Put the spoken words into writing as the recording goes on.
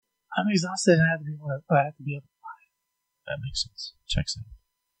I'm exhausted and I have to be up. That makes sense. Checks out.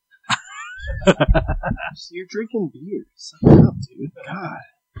 So you're drinking beer. Suck it up, dude. God.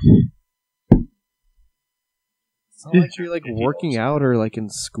 It's not like you're like working out or like in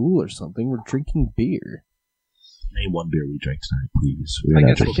school or something. We're drinking beer. Name one beer we drank tonight, please. I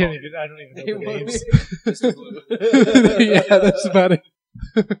guess I don't even know the names. Yeah, that's about it.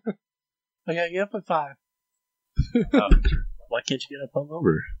 I gotta get up at 5. Why can't you get up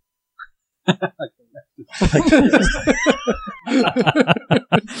hungover?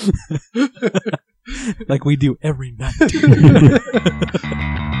 Like we do every night.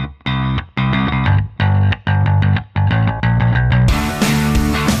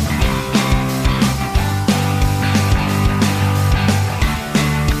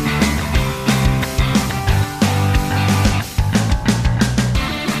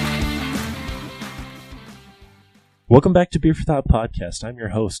 Welcome back to Beer for Thought Podcast. I'm your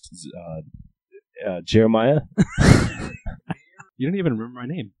host, Jeremiah. You don't even remember my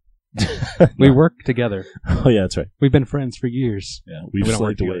name. We work together. Oh, yeah, that's right. We've been friends for years. Yeah, we've We don't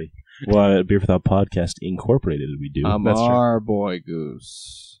work slipped away. Well, at Beer for Thought Podcast Incorporated, we do. That's true. Our boy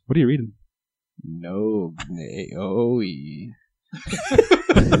Goose. What are you reading? No, Naoe.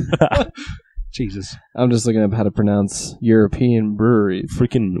 Jesus. I'm just looking up how to pronounce European breweries.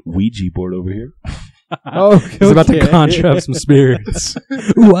 Freaking Ouija board over here. Oh, He's about to conjure up some spirits.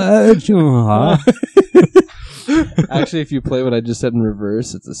 What? Actually, if you play what I just said in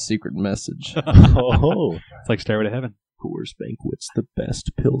reverse, it's a secret message. Oh, It's like Stairway to Heaven. Coors Banquet's the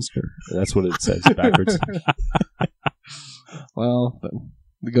best Pilsner. That's what it says backwards. Well, but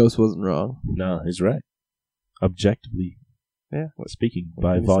the ghost wasn't wrong. No, he's right. Objectively, Yeah. speaking What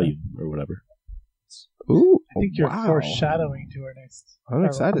by can you volume or whatever. Ooh, I think you're wow. foreshadowing to our next. I'm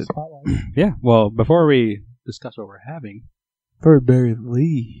excited. Spotlight. Yeah. Well, before we discuss what we're having. Before we bury the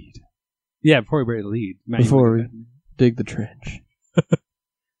lead. Yeah, before we bury the lead. Matt, Before we dig the trench.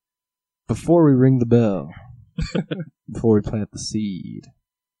 Before we ring the bell. Before we plant the seed.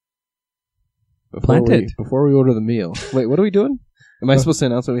 Plant it. Before we order the meal. Wait, what are we doing? Am I supposed to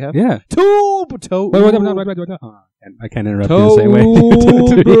announce what we have? Yeah. Tool potato. Wait. I can't interrupt you the same way.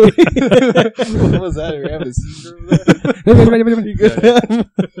 What was that? Are you having a seizure over there? You good?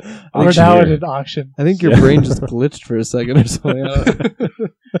 We're now at an auction. I think your brain just glitched for a second or something.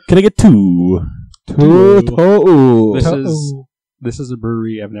 Can I get two? This is a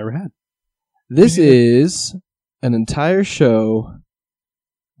brewery I've never had. This is an entire show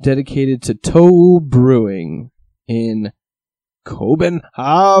dedicated to Toll Brewing in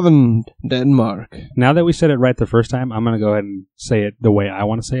Copenhagen, Denmark. Now that we said it right the first time, I'm going to go ahead and say it the way I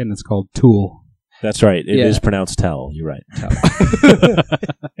want to say it, and it's called Tool. That's right. It is Yeah. pronounced towel. You're right.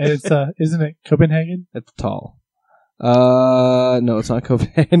 And it's isn't it Copenhagen? It's tall. No, it's not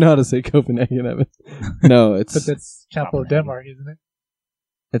Copenhagen. I know how to say Copenhagen, Evan. No, But it's that's capital of Denmark, isn't it?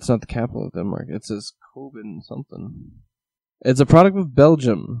 it's not the capital of Denmark. It says Copen something. It's a product of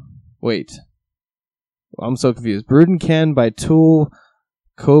Belgium. Wait. I'm so confused. Brewed and canned by Tool,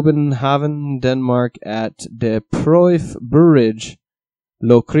 Copenhagen, Denmark at De Proef Brewerig,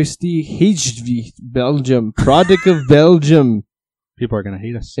 Lo Christi Hijvik, Belgium. Product of Belgium. People are going to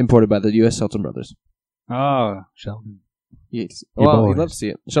hate us. Imported by the U.S. Shelton Brothers. Oh, Sheldon. Yes. Your Well, boys. we'd love to see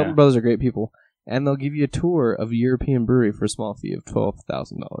it. Shelton Yeah. Brothers are great people. And they'll give you a tour of a European brewery for a small fee of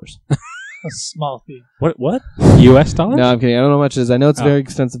 $12,000. A small fee. What? U.S. dollars? No, I'm kidding. I don't know how much it is. I know it's Oh. very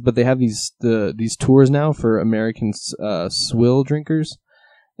expensive, but they have these tours now for American swill drinkers,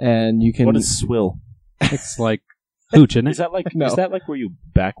 and you can. What is swill? It's like hooch, isn't Is it? that like No. is that like where you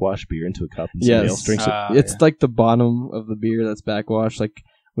backwash beer into a cup and somebody Yes. else drinks it? It's like the bottom of the beer that's backwash. Like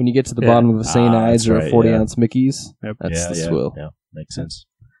when you get to the Yeah. bottom of a St. Ides that's or a right, 40-ounce Mickey's, Yep. that's the swill. Yeah, makes sense.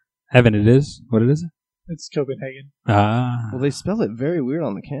 Evan, it is? What it is? It's Copenhagen. Ah. Well, they spell it very weird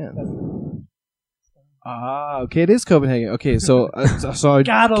on the can. Okay, it is Copenhagen. Okay, so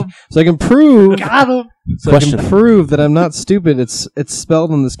Got him. I can prove Got him. so I Question. can prove that I'm not stupid. It's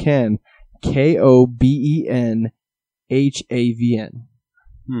spelled on this can Kobenhavn.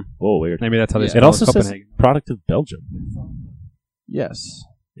 Oh, weird. Maybe that's how they Yeah. spell It also says Copenhagen. product of Belgium. Yes.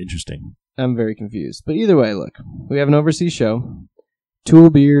 Interesting. I'm very confused. But either way, look, we have an overseas show,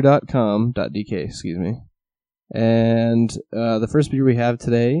 toolbeer.com.dk, excuse me. And the first beer we have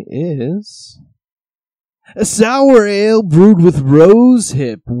today is a sour ale brewed with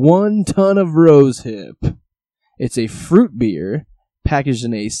rosehip, 1 ton of rosehip. It's a fruit beer packaged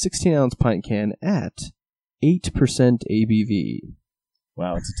in a 16-ounce pint can at 8% ABV.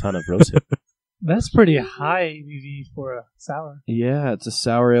 Wow, it's a ton of rosehip. That's pretty high ABV for a sour. Yeah, it's a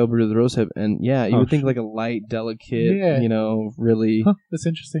sour ale brewed with rosehip. And yeah, you Oh, would think like a light, delicate, Yeah. really... Huh, that's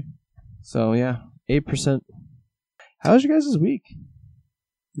interesting. So yeah, 8%. How was your guys' week?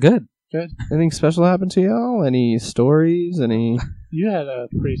 Good. Anything special happened to y'all? Any stories? Any? You had a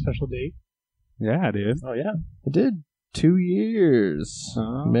pretty special date. Yeah, dude. Oh yeah. I did 2 years.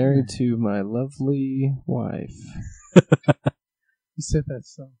 Oh. Married to my lovely wife. You said that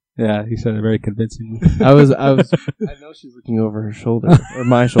so. Yeah, he said it very convincingly. I know she's looking over her shoulder or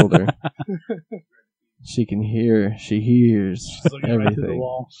my shoulder. She can hear. She hears She's looking right through the everything.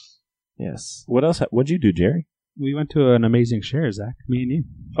 wall. Yes. What else? What'd you do, Jerry? We went to an amazing share, Zach. Me and you.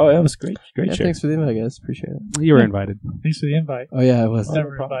 Oh, that was great. Great Yeah, share. thanks for the invite, guys. Appreciate it. You were invited. Thanks for the invite. Oh yeah, I was.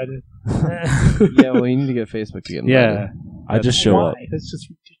 Never invited. Yeah, well, you need to get Facebook to get invited. Yeah. I just show Why? up. That's just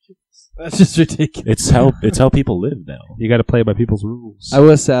ridiculous. That's just ridiculous. It's how people live now. You got to play by people's rules. I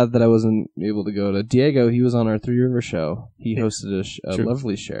was sad that I wasn't able to go to Diego. He was on our Three River show. He hosted a True.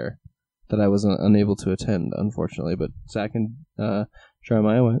 lovely share that I was unable to attend, unfortunately. But Zach and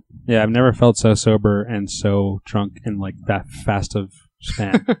Jeremiah went. Yeah, I've never felt so sober and so drunk in like that fast of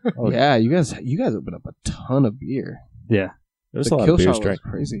span. Oh yeah, you guys opened up a ton of beer. Yeah. There's The a lot kill of beer shot strike.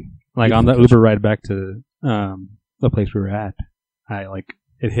 was crazy. Like on the Uber ride back to the place we were at,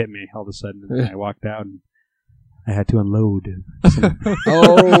 it hit me all of a sudden, and I walked out and I had to unload.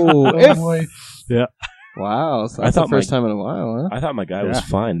 Oh, Oh boy. wow! So I that's the thought first time in a while, huh? I thought my guy was Yeah.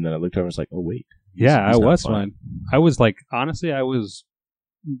 fine, and then I looked over and was like, oh wait. Yeah, He's I not was fine. I was like, honestly, I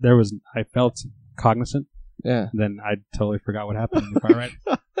felt cognizant. Yeah. Then I totally forgot what happened in the car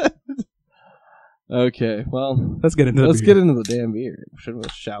ride. Okay. Well, Let's get into let's get into the damn beer,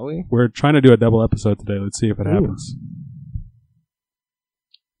 shall we? We're trying to do a double episode today. Let's see if it happens.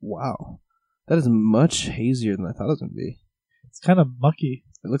 Wow, that is much hazier than I thought it was going to be. It's kind of mucky.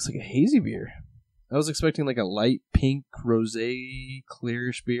 It looks like a hazy beer. I was expecting like a light pink, rosé,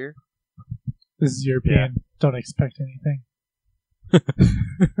 clearish beer. This is European. Don't expect anything.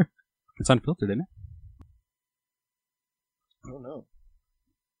 It's unfiltered, isn't it? I don't know.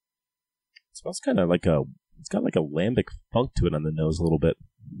 It smells kind of like it's got like a lambic funk to it on the nose a little bit.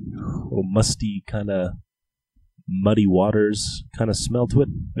 A little musty, kind of muddy waters kind of smell to it.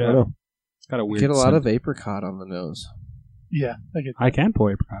 I don't know. It's got a weird Get a lot scent. of apricot on the nose. Yeah, like I can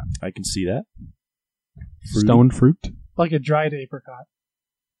pour apricot. I can see that. Fruity. Stone fruit. a dried apricot.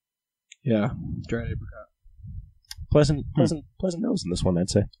 Yeah, dried apricot. Pleasant nose in this one, I'd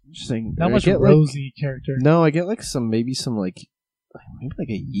say. Interesting. Not I much get, like- rosy character. No, I get like maybe some like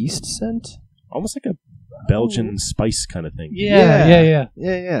a yeast scent. Almost like a Belgian spice kind of thing. Yeah.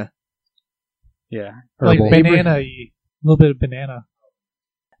 Yeah. Yeah. Like Herbal. banana-y. A little bit of banana.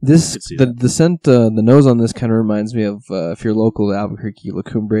 This Could see the scent, the nose on this kind of reminds me of if you're local to Albuquerque, La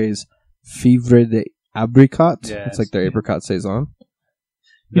Cumbre's Fivre de Apricot. Yes. It's like their apricot saison.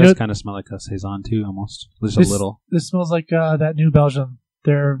 It You does know- kind of smell like a saison too, almost. Just This- a little. This smells like that New Belgium.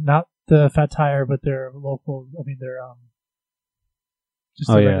 They're not the Fat Tire, but they're local. I mean, they're just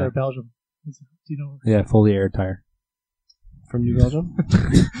Oh, a yeah. regular Belgium. Do you know? Yeah, fully air tire. From New Belgium?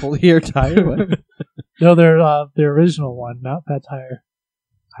 Fully air tire? What? No, they're the original one, not Fat Tire.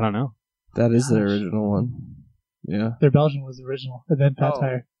 I don't know. That is the original one. Yeah. Their Belgian was the original, and then Fat Oh.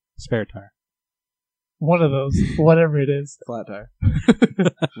 Tire. Spare tire. One of those, whatever it is. Flat tire.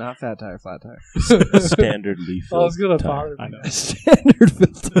 Not fat tire, flat tire. Standard leaf. Oh, it's gonna tire. bother me. now. Standard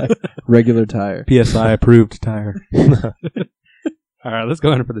fill tire. Regular tire. PSI approved tire. All right, let's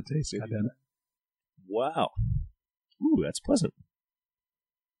go in for the taste. Goddamn it. Wow. Ooh, that's pleasant.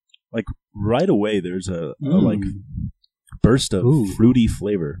 Like right away, there's a like burst of Ooh. fruity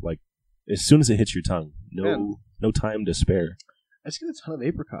flavor. Like as soon as it hits your tongue, Man. no time to spare. I just get a ton of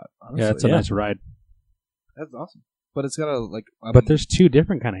apricot, honestly. Yeah, it's a nice ride. That's awesome. But it's got a like But there's two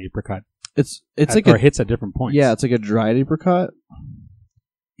different kind of apricot. it's like or a hits at different points. yeah, it's like a dried apricot.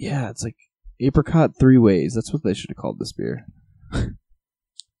 Yeah, it's like apricot three ways. That's what they should have called this beer.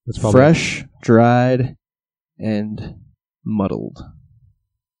 It's probably Fresh, dried, and muddled.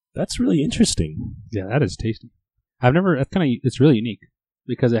 That's really interesting. Yeah, that is tasty. I've never. That's kind of. It's really unique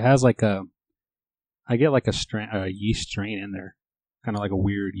because it has like a. I get like a yeast strain in there, kind of like a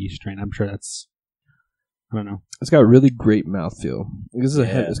weird yeast strain. I'm sure that's. I don't know. It's got a really great mouthfeel. This is a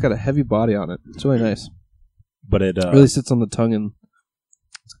Yeah. it's got a heavy body on it. It's really nice. But it It really sits on the tongue, and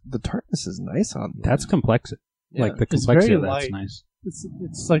the tartness is nice on it. That's complex. Yeah. Like the It's complexity very of that's light. nice.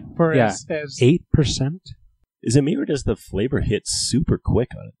 It's like for Yeah. as 8%. is it me or does the flavor hit super quick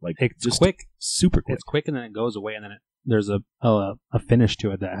on it? Like It's just quick. super quick. It's quick and then it goes away and then there's a finish to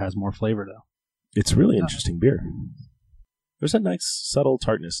it that has more flavor though. It's really interesting beer. There's a nice subtle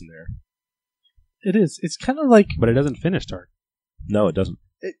tartness in there. it is. It's kind of like But it doesn't finish tart. No, it doesn't.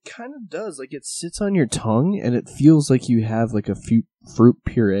 It kind of does. Like, it sits on your tongue, and it feels like you have, like, a fruit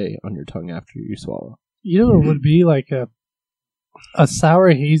puree on your tongue after you swallow. You know what it would be like a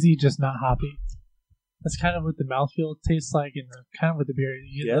sour hazy, just not hoppy. That's kind of what the mouthfeel tastes like, and kind of what the beer.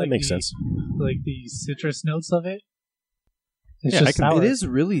 You get, Yeah, like, that makes sense. Like the citrus notes of it. It's Yeah, just sour. It is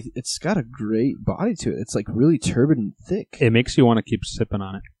really, it's got a great body to it. It's, like, really turbid and thick. It makes you want to keep sipping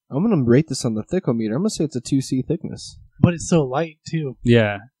on it. I'm going to rate this on the thickometer. I'm going to say it's a 2C thickness. But it's so light too.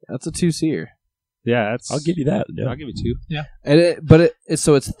 Yeah. That's a 2C'er. Yeah, that's. I'll give you that. Yeah. I'll give you 2. And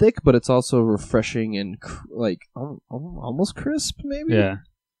so it's thick, but it's also refreshing and almost crisp, maybe? Yeah.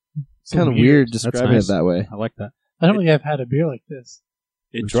 It's kind of weird That's describing nice. it that way. I like that. I don't think I've had a beer like this.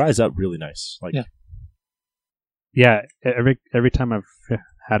 It dries out really nice. Like, Yeah. Yeah, every time I've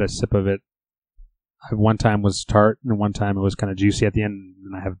had a sip of it, one time was tart, and one time it was kind of juicy at the end,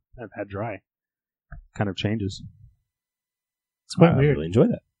 and I've had dry. Kind of changes. It's quite I weird. really enjoy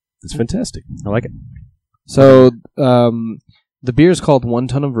that. It's fantastic. I like it. So, the beer is called 1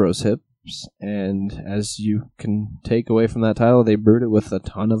 Ton of Rose Hips, and as you can take away from that title, they brewed it with a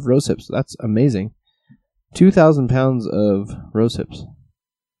ton of rose hips. That's amazing. 2,000 pounds of rose hips.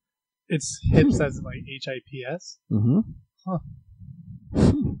 It's hips as in like HIPS. Mm-hmm. Huh.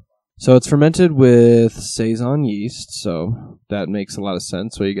 So it's fermented with Saison yeast, so that makes a lot of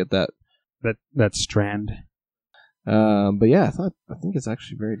sense. So you get that. That strand. But yeah, I think it's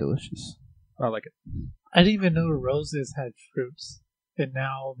actually very delicious. I like it. I didn't even know roses had fruits, and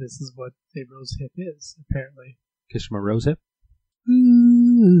now this is what a rose hip is. Apparently, Kiss from a rose hip.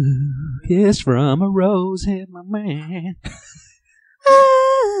 Ooh, kiss from a rose hip, my man.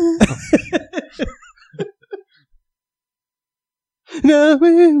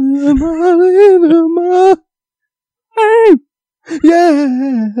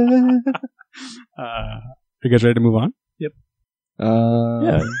 You guys ready to move on? Yeah. I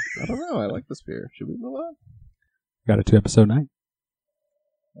don't know. I like this beer. Should we move on? Got it to episode 9.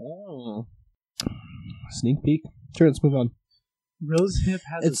 Oh. Sneak peek. Sure, let's move on. rose hip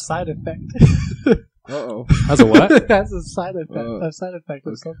has a It's- side effect. Uh-oh. How's a what? It has a side effect. Oh. A side effect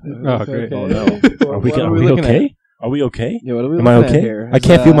of something. Oh, great. Oh, no. Are Are we okay? Are we okay? Yeah, what are we Am I looking at okay? here? I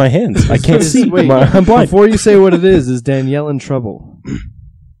can't feel my hands. I can't see. Wait, I'm blind. before you say what it is Danielle in trouble?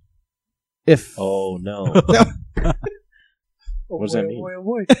 If. Oh, no. Oh, What does that boy, mean? oh,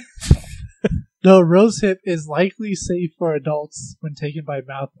 boy, oh, boy. No, rose hip is likely safe for adults when taken by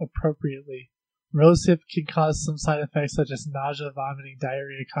mouth appropriately. Rose hip can cause some side effects such as nausea, vomiting,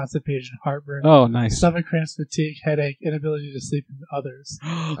 diarrhea, constipation, heartburn, Oh, nice. stomach cramps, fatigue, headache, inability to sleep, and others.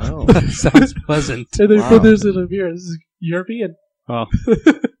 Oh. That sounds pleasant. And they Wow. put this in a beer. This is European. Well,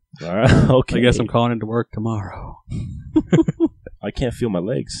 All right. Okay. I guess I'm calling into work tomorrow. I can't feel my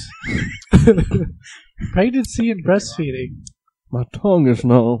legs. Pregnancy and breastfeeding. My tongue is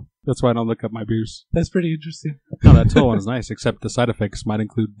numb. That's why I don't look up my beers. That's pretty interesting. No, that total one is nice, except the side effects might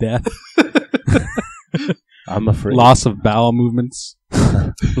include death, I'm afraid. loss of bowel movements,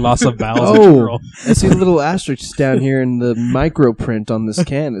 loss of bowels. Oh. in general. I see the little asterisk down here in the micro print on this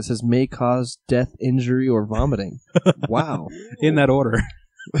can. It says may cause death, injury, or vomiting. Wow. In that order.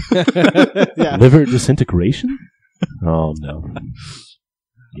 Yeah. Liver disintegration? Oh, no.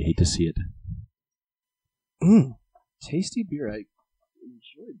 You hate to see it. Tasty beer. I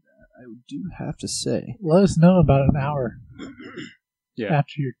enjoyed that. I do have to say. Let us know about an hour Yeah.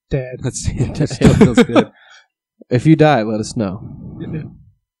 after you're dead. Let's see. It still feels good. If you die, let us know.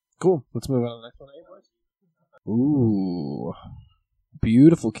 Cool. Let's move on to the next one. Ooh.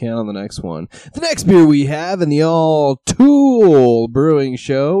 Beautiful can on the next one. The next beer we have in the All Tool Brewing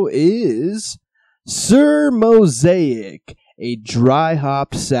Show is Sir Mosaic, a dry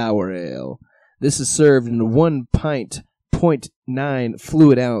hopped sour ale. This is served in a 1 pint, 0.9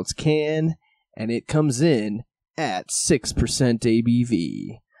 fluid ounce can, and it comes in at 6%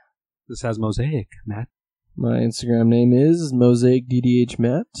 ABV. This has Mosaic, Matt. My Instagram name is Mosaic DDH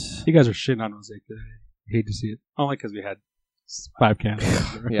Matt. You guys are shitting on Mosaic today. I hate to see it. Only because we had 5 cans.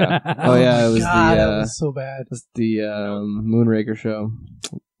 Yeah. Oh yeah, it was God, that the was so bad. Moonraker show.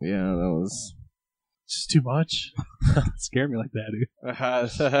 Yeah, that was. It's just too much. Scare me like that, dude.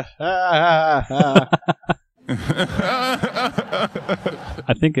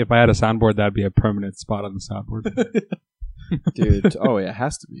 I think if I had a soundboard, that'd be a permanent spot on the soundboard. Dude, oh yeah, it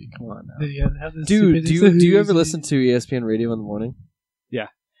has to be. Come on now. Dude, do you ever listen to ESPN Radio in the morning? Yeah.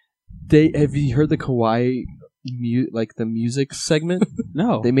 Have you heard the Kawhi the music segment?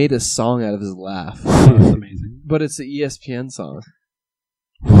 No. They made a song out of his laugh. Oh, that's amazing. But it's an ESPN song.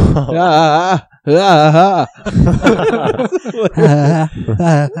 Oh.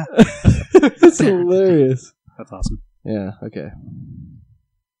 It's hilarious. That's awesome. Yeah, okay.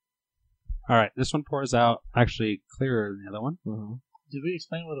 All right, this one pours out actually clearer than the other one. Mm-hmm. Did we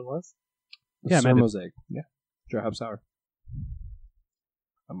explain what it was? Yeah, Sour man. mosaic. Yeah, dry hop sour.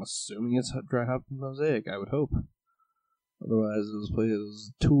 I'm assuming it's dry hop mosaic. I would hope. Otherwise,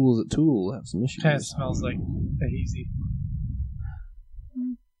 those tools at Tool have some issues. Kind of smells like a hazy.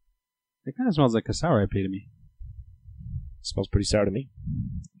 It kind of smells like a sour IPA to me. Smells pretty sour to me.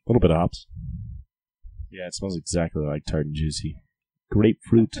 A little bit of hops. Yeah, it smells exactly like tart and juicy.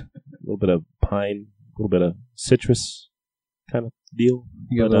 Grapefruit, a little bit of pine, a little bit of citrus kind of deal.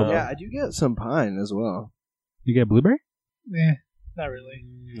 You But, Yeah, I do get some pine as well. You get blueberry? Not really.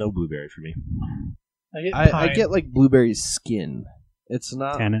 no blueberry for me. I get I pine. get like blueberry skin. It's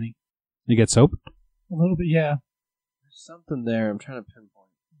not. Tanniny. You get soap? a little bit, yeah. There's something there. I'm trying to pinpoint.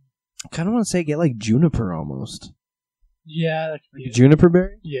 I kind of want to say get like juniper almost. Yeah, that could be it. Juniper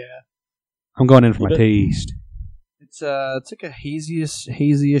berry. Yeah. I'm going in for my Little bit. taste. It's like a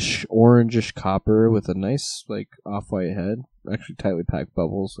hazyish, orangish copper with a nice like off-white head. Actually, tightly packed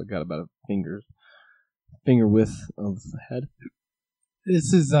bubbles. I got about a finger width of head.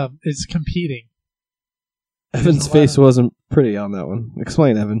 This is it's competing. Evan's face wasn't pretty on that one.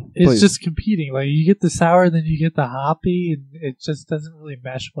 Explain, Evan. It's please. just competing. Like you get the sour, then you get the hoppy, and it just doesn't really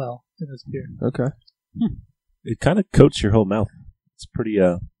mesh well in this beer. Okay. It kind of coats your whole mouth. It's pretty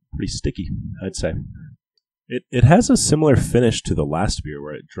sticky, I'd say. It has a similar finish to the last beer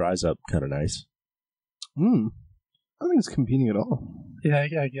where it dries up kind of nice. I don't think it's competing at all. Yeah,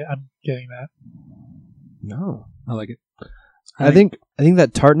 I'm getting that. No. I like it. I think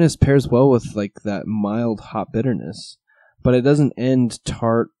that tartness pairs well with like that mild hop bitterness, but it doesn't end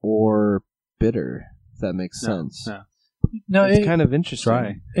tart or bitter. If that makes sense. No. No, It's kind of interesting.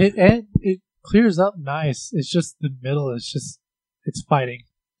 Dry. it clears up nice. It's just the middle. It's fighting.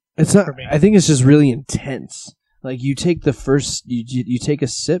 It's not. For me. I think it's just really intense. Like you take the first, you take a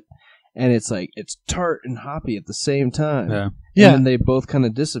sip, and it's like it's tart and hoppy at the same time. Yeah. Yeah. And then they both kind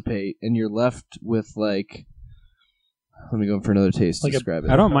of dissipate, and you're left with like. Let me go for another taste. Like to a describe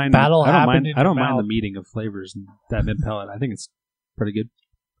it. I don't mind. battle I don't happened mind. in I don't your mind the mouth. meeting of flavors in that mid palate. I think it's pretty good.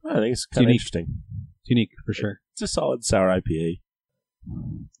 I think it's kind of unique. interesting. It's unique for sure. It's a solid sour IPA.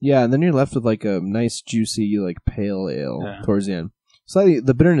 Yeah, and then you're left with like a nice, juicy, like pale ale Yeah. towards the end. Slightly,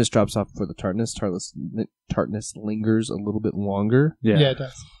 the bitterness drops off before the tartness. Tartness lingers a little bit longer, Yeah, it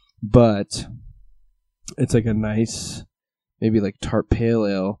does. but it's like a nice, maybe like tart pale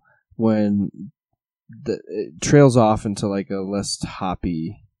ale when it trails off into like a less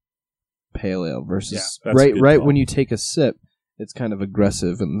hoppy pale ale versus Yeah, that's a good right call. when you take a sip, it's kind of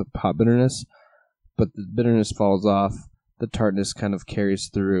aggressive in the hop bitterness, but the bitterness falls off. The tartness kind of carries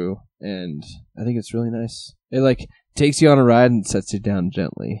through, and I think it's really nice. It like takes you on a ride and sets you down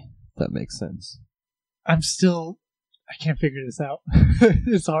gently. If that makes sense. I can't figure this out.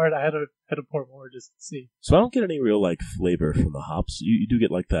 It's hard. I had to pour more just to see. So I don't get any real like flavor from the hops. You do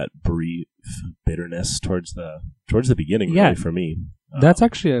get like that brief bitterness towards the beginning. Yeah. Really, for me. That's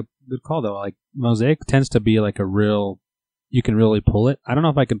actually a good call though. Like Mosaic tends to be like a real. You can really pull it. I don't know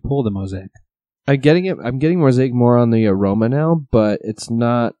if I can pull the Mosaic. I'm getting Mosaic more on the aroma now, but it's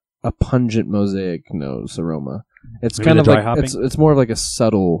not a pungent Mosaic nose aroma. It's Maybe kind the of dry like hopping? it's more of like a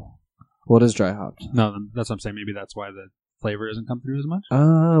subtle. What is dry hopped? No, that's what I'm saying. Maybe that's why the flavor isn't come through as much.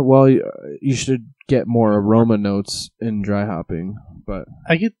 Well, you should get more aroma notes in dry hopping, but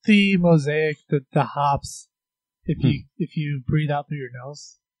I get the mosaic, the hops, if you breathe out through your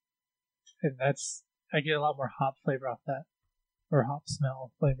nose, and I get a lot more hop flavor off that, or hop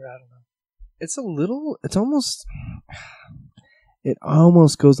smell flavor. I don't know. it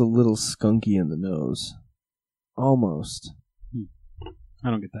almost goes a little skunky in the nose, almost. I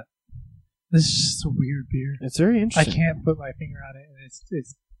don't get that. This is just a weird beer. It's very I interesting. can't put my finger on it, and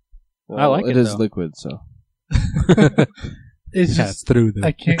it's I like it, It is though. liquid, so it's Yeah, just it's through the.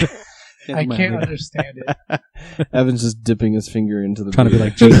 I can't I Man, can't yeah. understand it. Evan's just dipping his finger into the Trying to be beer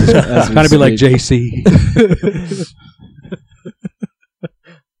like JC. as we Trying to be like speak. JC.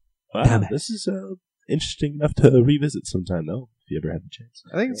 Wow, Damn it. this is interesting enough to revisit sometime, though, if you ever have the chance.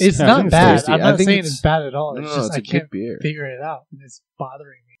 I think It's I not think it's bad. tasty. I'm I not think saying it's bad at all. No, It's no, just it's I a can't good beer. figure it out, and it's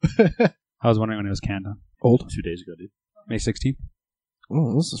bothering me. I was wondering when it was canned on. Old. 2 days ago, dude. May 16th.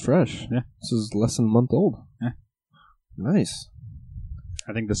 Oh, this is fresh. Yeah. This is less than a month old. Yeah. Nice.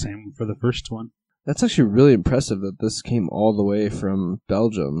 I think the same for the first one. That's actually really impressive that this came all the way from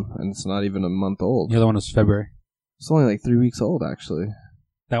Belgium and it's not even a month old. The other one was February. It's only like 3 weeks old, actually.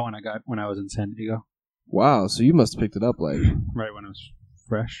 That one I got when I was in San Diego. Wow, so you must have picked it up like, Right when it was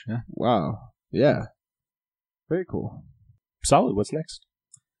fresh. Yeah. wow. Yeah. Very cool. Solid. What's next?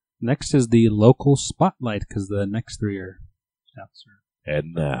 Next is the local spotlight because the next three are stouts.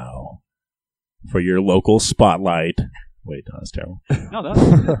 And now, for your local spotlight. Wait, no, that's terrible. No,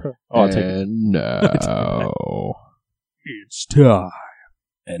 that's Oh, I'll take it. And now. it's time.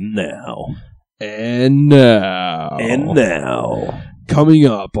 And now. And now. And now. Coming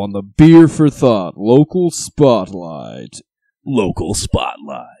up on the Beer for Thought Local Spotlight. Local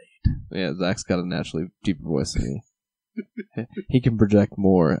spotlight. Yeah, Zach's got a naturally deeper voice than me. He can project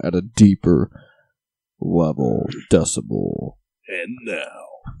more at a deeper level, decibel. And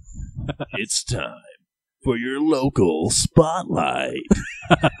now. It's time for your local spotlight.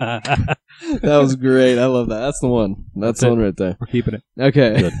 That was great. I love that. That's the one. That's the it. one right there. We're keeping it.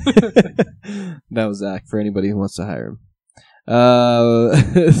 Okay. That was Zach for anybody who wants to hire him.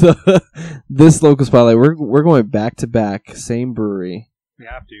 So this local spotlight, we're going back to back, same brewery. We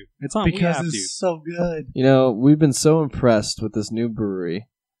have to. It's on. Because we have it's so good. You know, we've been so impressed with this new brewery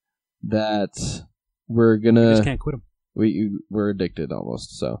that we're to. We just gonna can't quit them. we're addicted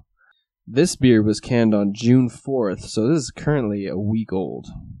almost. So this beer was canned on June 4th, so this is currently a week old.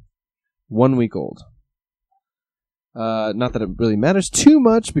 1 week old. Not that it really matters too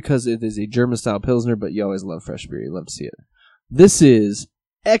much because it is a German style Pilsner, but you always love fresh beer. You love to see it. This is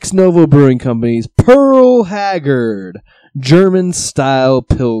Ex Novo Brewing Company's Pearl Haggard German style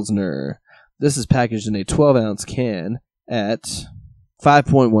Pilsner. This is packaged in a 12-ounce can at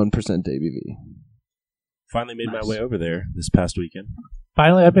 5.1% ABV. Finally made Nice. my way over there this past weekend.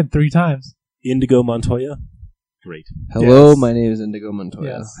 Finally, I've been 3 times. Indigo Montoya. Great. Hello, Yes. my name is Indigo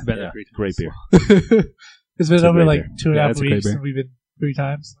Montoya. Yes. I bet Yeah, that's great beer. It's been It's a over great like beer. 2.5 Yeah, it's a great weeks, beer. and we've been 3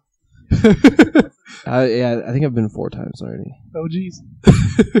 times. Yeah, I think I've been 4 times already. Oh, jeez.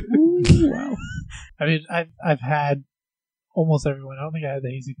 Wow. I mean, I've had almost everyone. I don't think I had the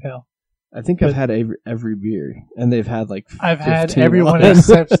hazy pale. I think I've had every beer, and they've had like I've had 15 everyone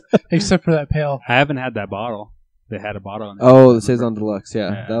lines. except for that pale. I haven't had that bottle. They had a bottle. In there. Oh, the Saison Deluxe,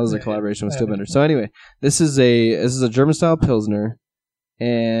 yeah. Yeah. That was a Yeah, collaboration with yeah. Steelbender. So anyway, this is a German style Pilsner,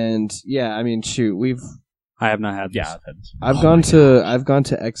 and yeah, I mean, shoot, I have not had this. Yeah, I've had this. I've gone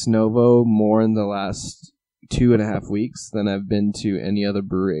to Ex Novo more in the last 2.5 weeks than I've been to any other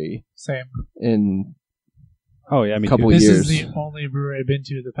brewery Same. in Oh yeah, I mean, Couple dude, This years. is the only brewery I've been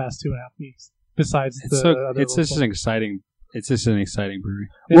to the past 2.5 weeks. Besides it's the so other it's just local. an exciting. It's just an exciting brewery.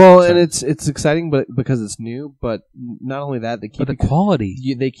 well, and it's exciting, but because it's new. But not only that, they keep But the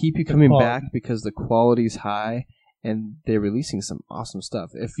quality. they keep you coming quality. back because the quality's high, and they're releasing some awesome stuff.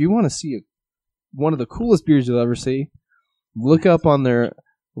 If you want to see one of the coolest beers you'll ever see, look up on their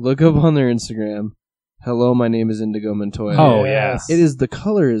Instagram. Hello, my name is Indigo Montoya. Oh, Yes. It is, the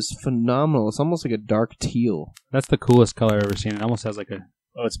color is phenomenal. It's almost like a dark teal. That's the coolest color I've ever seen. It almost has like a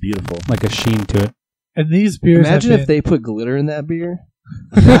beautiful. sheen to it. And these beers Imagine have if been, they put glitter in that beer.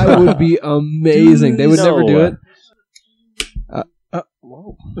 That would be amazing. They would never do it.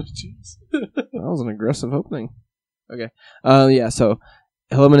 Whoa. Jeez. That was an aggressive opening. Okay. Yeah, so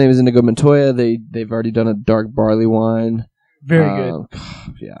hello, my name is Indigo Montoya. They've already done a dark barley wine. Very good.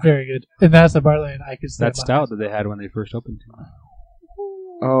 Yeah. Very good. And that's a barley and I could stand That stout that they had when they first opened.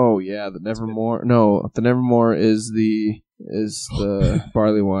 Oh yeah, the Nevermore. No, the Nevermore is the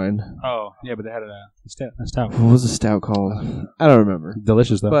barley wine. Oh yeah, but they had a stout. What was the stout called? I don't remember.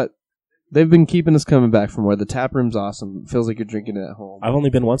 Delicious though. But they've been keeping us coming back for more. The tap room's awesome. Feels like you're drinking it at home. I've only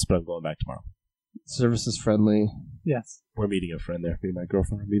been once, but I'm going back tomorrow. Service is friendly. Yes. We're meeting a friend there. Me and my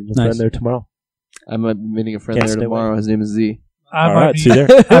girlfriend are meeting a Nice. friend there tomorrow. I might be meeting a friend Can't there stay tomorrow. away. His name is Z. I All might right, be, see you there.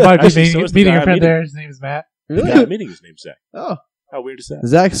 I might be Actually, so is the meeting guy a I'm friend meeting. there. His name is Matt. The guy I'm meeting his name's Zach. Oh, How weird is that?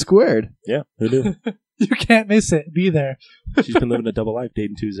 Zach squared. Yeah, who knew? You can't miss it. Be there. She's been living a double life,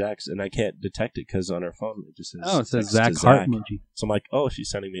 dating 2 Zachs, and I can't detect it because on her phone it just says. oh, it says text to Zach heart emoji. So I'm like, oh, she's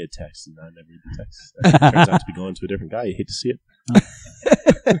sending me a text, and I never read the text. It turns out to be going to a different guy. You hate to see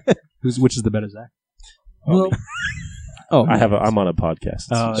it. Which is the better Zach? Well, Oh, I'm on a podcast.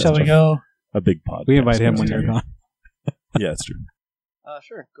 Oh, shall we go? A big podcast. We invite him when you're gone. Yeah, that's true.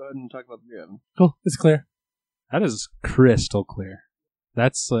 Sure. Go ahead and talk about the beer, Evan. Cool. It's clear. That is crystal clear.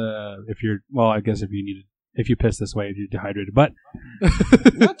 That's if you're I guess if you piss this way, you're dehydrated. But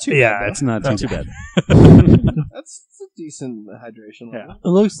Not too yeah, bad. it's not Not too too bad. bad. That's a decent hydration level. It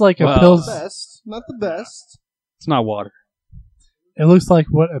looks like a Well, Not pils. the best. Not the best. It's not water. It looks like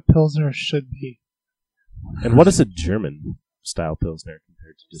what a pilsner should be. And what is a German style Pilsner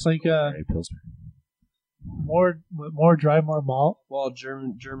compared to just It's like, an ordinary Pilsner? More dry, more malt. Well,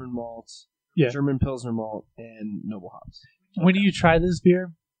 German malts, Yeah. German Pilsner malt, and noble hops. When you try this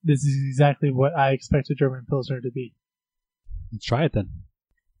beer, this is exactly what I expect a German pilsner to be. Let's try it then.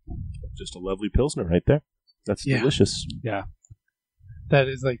 Just a lovely Pilsner right there. That's Yeah. delicious. Yeah, That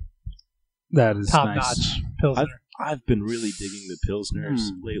is like that is top nice. notch pilsner. I've been really digging the Pilsners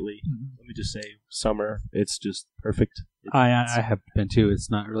lately. Let me just say, summer, it's just perfect. I have been too. It's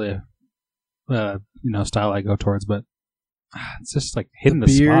not really a style I go towards, but it's just like hitting the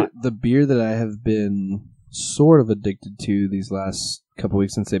spot. The beer that I have been sort of addicted to these last couple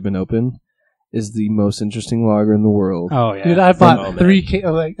weeks since they've been open is the most interesting lager in the world. Oh yeah, dude! I bought three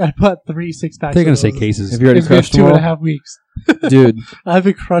 6-packs. They're gonna say cases. Have you already It's been crushed them all? 2.5 weeks. Dude, I've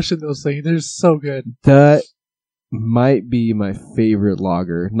been crushing those things. They're so good. that might be my favorite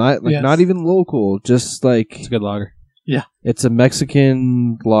lager. Not even local, just like It's a good lager. it's a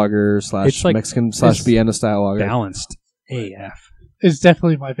Mexican lager slash It's like- Mexican slash it's Vienna style lager. Balanced AF. It's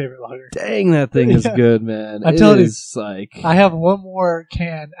definitely my favorite lager. Dang, that thing is Yeah. good, man. I'm telling you. It's like I have one more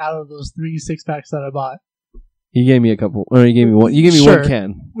can out of those 3 6-packs that I bought. you gave me a couple, or you gave me one. You gave me Sure. one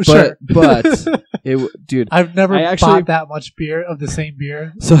can, Sure. but dude, I've never I actually- bought that much beer of the same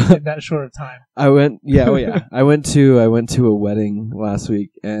beer so in that short of time. I went. Yeah, oh yeah. I went to a wedding last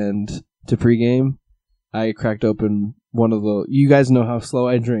week, and to pregame, I cracked open one of the. You guys know how slow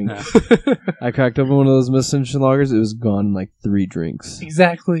I drink. Yeah. I cracked open one of those Ascension lagers. It was gone in like 3 drinks.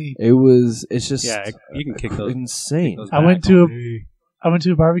 Exactly. It's just Yeah, you can kick those. insane. those I went back to all a- day. I went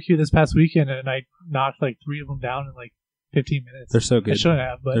to a barbecue this past weekend and I knocked like 3 of them down in like 15 minutes. They're so I good. shouldn't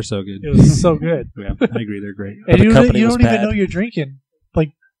have, but They're so good. it was so good. Yeah, I agree. They're great. And the you company was don't even bad. know you're drinking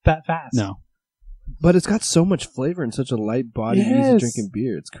like that fast. No, But it's got so much flavor and such a light body, easy Yes. drinking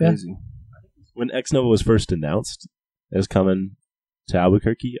beer. It's crazy. When Ex Nova was first announced as coming to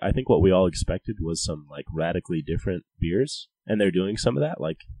Albuquerque, I think what we all expected was some like radically different beers, and they're doing some of that.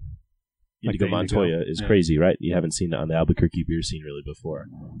 Like Indigo the Indigo. Montoya is Yeah. crazy, right? You haven't seen it on the Albuquerque beer scene really before.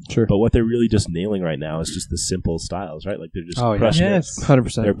 Sure, But what they're really just nailing right now is just the simple styles, right? Like they're just Oh, yeah. crushing it. Yes.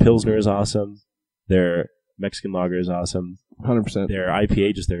 100%. Their Pilsner is awesome. Their Mexican lager is awesome. 100%. Their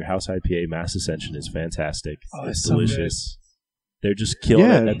IPA, just their house IPA, Mass Ascension, is fantastic. Oh, it's it's so delicious. They're just killing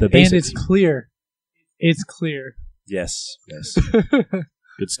Yeah. it at the And basics. it's clear. It's clear. Yes.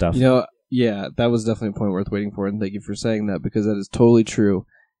 Good stuff. You know, yeah, that was definitely a point worth waiting for, and thank you for saying that because that is totally true.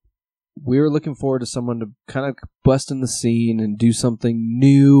 We were looking forward to someone to kind of bust in the scene and do something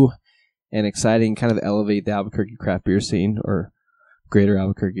new and exciting, kind of elevate the Albuquerque craft beer scene or greater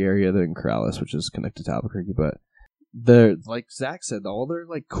Albuquerque area than Corrales, which is connected to Albuquerque. But they're, like Zach said, all their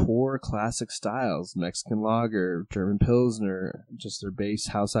like core classic styles, Mexican lager, German Pilsner, just their base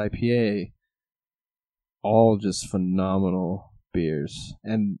house IPA, all just phenomenal beers.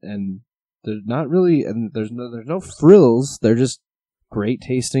 And they're not really, and there's no frills. They're just great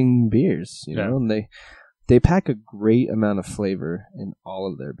tasting beers, you know, and they pack a great amount of flavor in all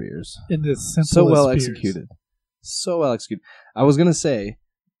of their beers. In the simplest So well beers. executed. So well executed. I was gonna say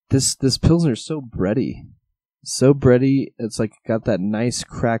this Pilsner is so bready. So bready. It's like got that nice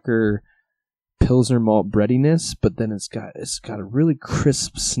cracker Pilsner malt breadiness, but then it's got a really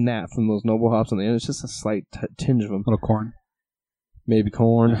crisp snap from those noble hops on the end. It's just a slight tinge of them. little corn, Maybe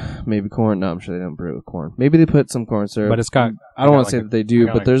corn. No, I'm sure they don't brew it with corn. Maybe they put some corn syrup. but it's got. I don't want got to say like that they do,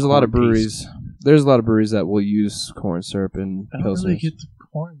 got but like there's a lot of corn breweries. piece. There's a lot of breweries that will use corn syrup in I don't really Pilsners. get the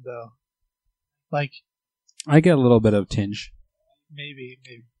corn though. Like I get a little bit of tinge. maybe.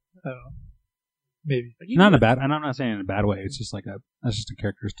 I don't know. Maybe. Not in a bad. And I'm not saying in a bad way. It's just like that's just a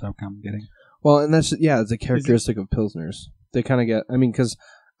characteristic I'm getting. Well, and that's it's a characteristic of Pilsners. They kind of get. Because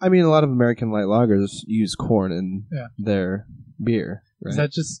a lot of American light lagers use corn in their beer. Is Right?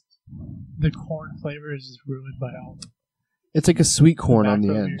 that just the corn flavor is just ruined by all the It's like a sweet corn on the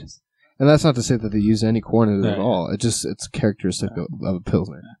macro end, beers? and that's not to say that they use any corn in it at Yeah. all. It's characteristic of a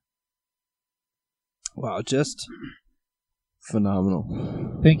Pilsner. Wow, just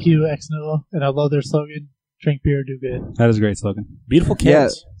phenomenal. Thank you, Ex Nova, and I love their slogan: "Drink beer, do good." That is a great slogan. Beautiful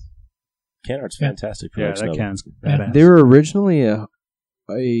cans. Can art's Yeah. fantastic for Yeah, Ex that Nova. can's Yeah. badass. They were originally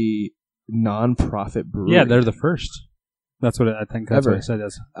a non-profit brewery. Yeah, they're the first. That's what I think. That's Ever. what I said.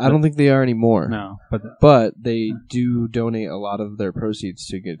 That's I don't think they are anymore. no, but But they do donate a lot of their proceeds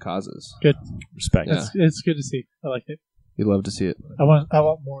to good causes. Respect. Yeah. It's good to see. I like it. You love to see it. I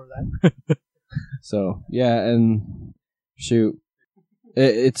want more of that. So yeah, and shoot,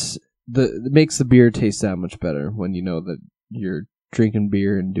 it makes the beer taste that much better when you know that you're drinking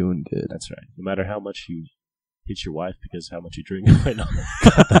beer and doing good. That's right. No matter how much you hit your wife because how much you drink right now.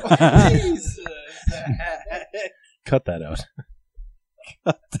 Cut that out.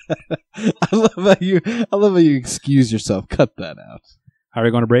 I love how you excuse yourself. Cut that out. are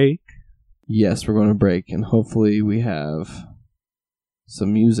we going to break? Yes, we're going to break, and hopefully we have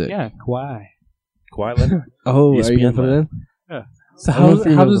some music. Yeah, Kawhi. Kawhi Leonard. Oh, are you ESPN gonna put it in? So I don't know if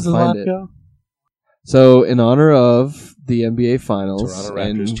you're how able does to the find laugh it. go? So, in honor of the NBA Finals Toronto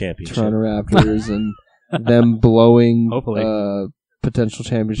Raptors and championship. Toronto Raptors and them blowing Hopefully. potential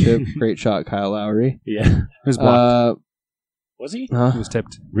championship. Great shot, Kyle Lowry. Yeah. It was blocked. Was he? It Huh? was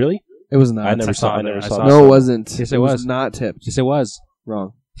tipped. Really? It was not. I never saw it. I that. saw No, it wasn't. Yes, it was. not tipped. Yes, it was.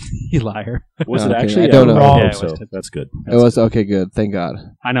 Wrong. You liar. Was it Okay, actually? I don't know. I Yeah, hope it was so. tipped. That's good. It was okay. Good. Thank God.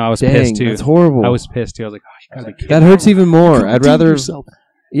 I know. I was Dang, pissed too. that's horrible. I was pissed too. I was like, oh, you gotta be kidding. That hurts even more. I'd rather. Yourself.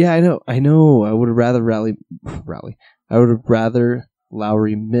 Yeah, I know. I would have rather rally. I would have rather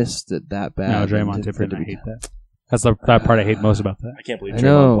Lowry missed it that bad. No, than Draymond for tipped it it. to I be- hate that. That's that part I hate most about that. I can't believe I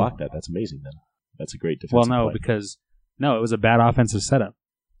know. Draymond blocked that. That's amazing. Then that's a great Well, defensive no, play. because it was a bad offensive setup.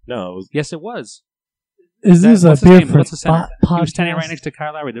 No, it was, Yes, it was. Is this a What's his beer name? for What's the center? podcast? He was standing right next to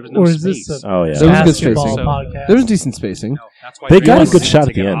Kyle Lowry. There was no Or is space. this a oh yeah. There was good basketball spacing. podcast? There was decent spacing. No, that's why They Draymond got a was good able shot to at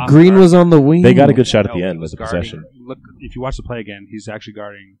the get end. off Green guard. was on the wing. They got a good shot at No, the he end was with the guarding- possession. Look, if you watch the play again, he's actually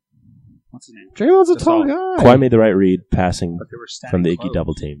guarding. What's his name? Draymond's a That's tall all. guy. Kawhi made the right read, passing But they were standing from the Iggy close.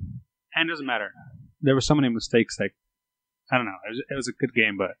 double team. And it doesn't matter. There were so many mistakes. Like I don't know. It was a good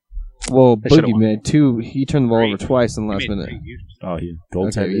game, but Well, They should've Boogie won. made two. He turned the ball Three. over twice in the he last made minute. 3 huge- Oh, he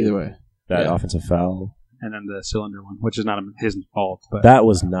goaltended. Okay, either way. That Yeah. offensive foul. and then the cylinder one, which is not his fault. But That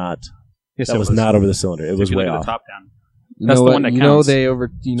was not. yes, That it was not over the cylinder. It If was you way look at off. the top down. You That's know the what? one that You know counts. they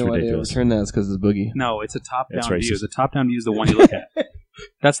over. You know It's why they ridiculous. overturned that? Because it's Boogie. No, it's a top It's down view. racist. The top down view is the one you look at.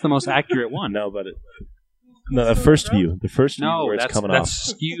 That's the most accurate one. No, but the first view, No, where it's that's coming that's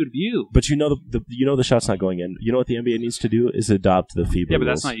off. skewed view. But you know the shot's not going in. You know what the NBA needs to do is adopt the FIBA Yeah, but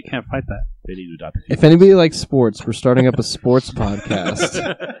rules. that's not. You can't fight that. They need to adopt the FIBA. If anybody likes sports, we're starting up a sports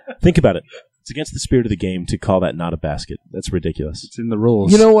podcast. Think about it. It's against the spirit of the game to call that not a basket. That's ridiculous. It's in the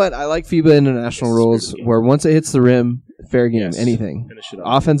rules. You know what? I like FIBA international Yes, rules fair game. where once it hits the rim, fair game, Yes. anything. Finish it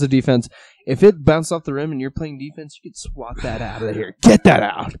off. Offensive, defense. If it bounced off the rim and you're playing defense, you could swat that out of here. Get that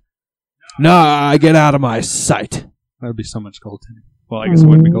out. Nah, get out of my sight. that would be so much goaltending. Well, I guess it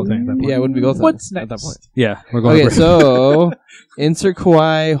wouldn't be goaltending at that point. Yeah, it wouldn't be goaltending What's at that next? point. Yeah, we're going. Okay, to so insert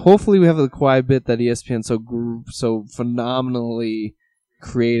Kawhi. Hopefully, we have the Kawhi bit that ESPN so phenomenally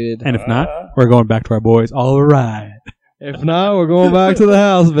created. and if not, we're going back to our boys. All right. If not, we're going back to the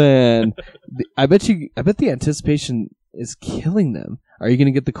house band. I bet the anticipation is killing them. Are you going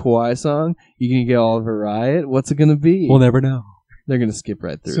to get the Kawhi song? You going to get Oliver Riot? What's it going to be? We'll never know. They're going to skip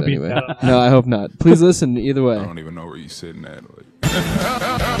right through So it be anyway. dumb. No, I hope not. Please listen either way. I don't even know where you sitting at.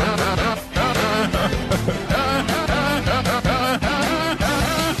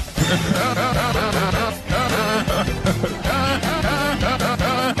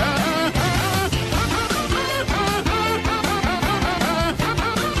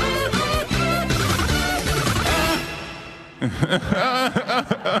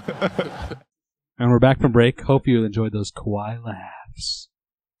 And we're back from break. Hope you enjoyed those Kawhi laughs.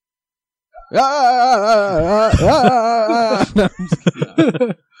 All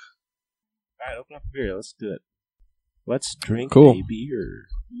right, open up a beer. Let's do it. Let's drink Cool. a beer.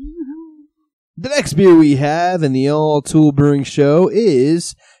 The next beer we have in the All Tool Brewing Show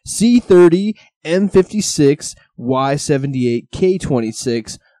is C30 M56 Y78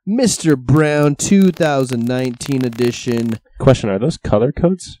 K26 Mr. Brown 2019 edition. Question: are those color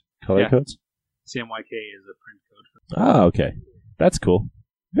codes? Color Yeah. codes? CMYK is a print code. Ah, okay. That's cool.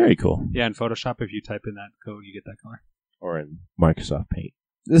 Very cool. Yeah, in Photoshop, if you type in that code, you get that color. Or in Microsoft Paint.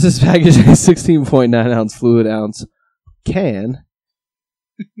 This is packaged in a 16.9 ounce fluid ounce can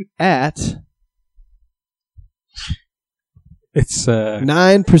at It's 9%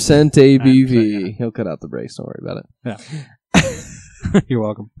 ABV. 9%, yeah. He'll cut out the breaks. Don't worry about it. You're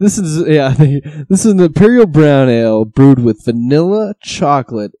welcome. This is this is an Imperial Brown Ale brewed with vanilla,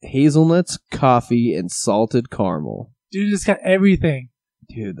 chocolate, hazelnuts, coffee, and salted caramel. Dude, it's got everything.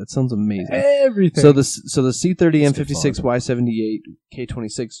 Dude, that sounds amazing. Everything. So the C30 It's good M56 Y78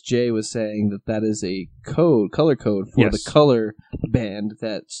 K26 J was saying that is a color code for Yes. the color band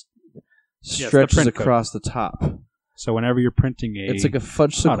that the stretches print code. across the top. So whenever you're printing a, It's like a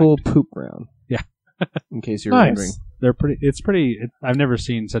fudgesicle poop brown. Yeah. In case you're Nice. wondering. they're pretty. It's pretty. I've never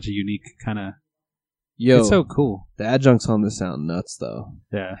seen such a unique kind of. Yo, It's so cool. the adjuncts on this sound nuts though.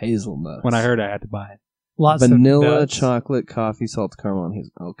 Yeah. Hazelnuts. When I heard, I had to buy it. Lots vanilla, of nuts. chocolate, coffee, salt, caramel, and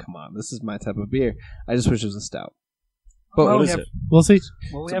hazel. Oh, come on. This is my type of beer. I just wish it was a stout. But What we is have- it? We'll see.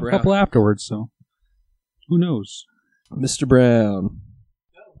 Well, we It's a have a brown. couple afterwards, so who knows? Mr. Brown.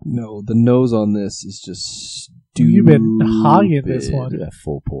 No, the nose on this is just stupid. You've been hogging this one. Do that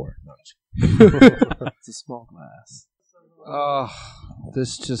full pour. It's a small glass. Oh,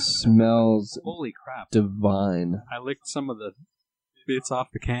 this just smells Holy crap! divine. I licked some of the bits off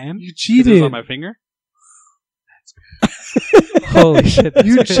the can. You 'cause it was cheated. on my finger. Holy shit! that's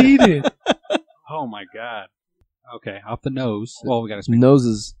You good. cheated. Oh my god. Okay, off the nose. Well, we got to Nose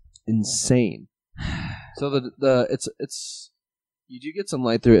is insane. So it's you do get some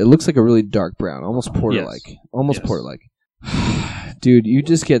light through it. It looks like a really dark brown, almost porter-like. Yes. Almost Yes. porter-like. Dude, you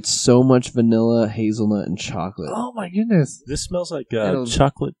just get so much vanilla, hazelnut, and chocolate. Oh my goodness! This smells like It'll-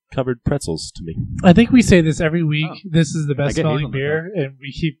 chocolate-covered pretzels to me. I think we say this every week. Oh. This is the I best get smelling hazelnut, beer, and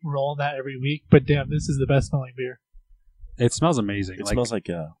we keep rolling that every week. But damn, this is the best smelling beer. It smells amazing. It Like, this like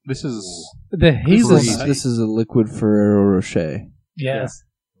this is The This hazelnut. is a liquid Ferrero Rocher. Yes.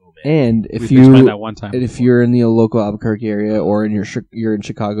 oh man. And we if bitched about you that one time. if you're in the local Albuquerque area, or in you're in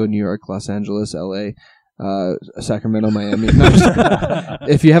Chicago, New York, Los Angeles, LA, Sacramento, Miami,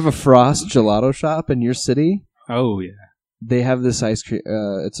 if you have a Frost gelato shop in your city, oh yeah, they have this ice cream.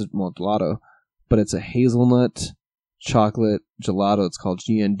 It's a gelato, but it's a hazelnut chocolate gelato. It's called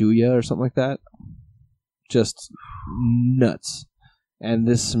Gianduja or something like that. Just nuts, and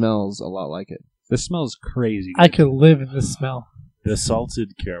this smells a lot like it. this smells crazy. I could live in this smell. The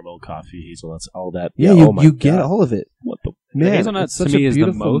salted caramel coffee, hazelnuts, all that. Yeah, oh my you get God. all of it. What the? Man, the hazelnut it's to such me a is the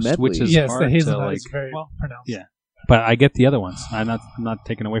beautiful most, medley. which is Yes, hard the hazelnut to like. is very pronounced. yeah. But I get the other ones. I'm not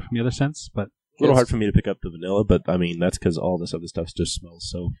taking away from the other scents, but A little Yes. hard for me to pick up the vanilla, but I mean that's because all this other stuff just smells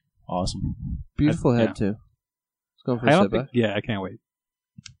so awesome. Beautiful head yeah. too. Let's go for I a don't sip. think. Yeah, I can't wait.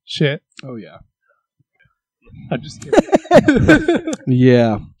 Shit. Oh yeah. I'm just kidding.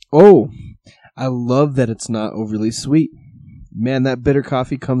 Yeah. Oh, I love that it's not overly sweet. Man, that bitter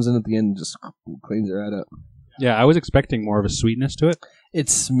coffee comes in at the end and just cleans it right up. Yeah, I was expecting more of a sweetness to it. It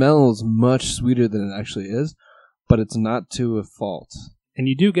smells much sweeter than it actually is, but it's not to a fault. And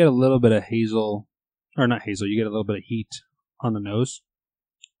you do get a little bit of hazel, or not hazel, you get a little bit of heat on the nose.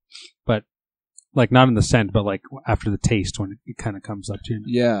 But, like, not in the scent, but, like, after the taste when it kind of comes up to you.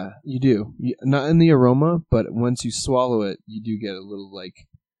 Yeah, you do. Not in the aroma, but once you swallow it, you do get a little, like,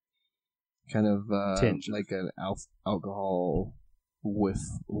 kind of, Tinge. like an alcohol whiff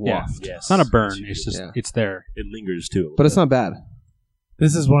Yeah. waft. Yes, It's not a burn, it's just, Yeah. it's there. It lingers too. But it's not bad.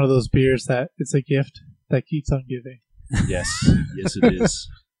 This is one of those beers that it's a gift that keeps on giving. Yes, yes, it is.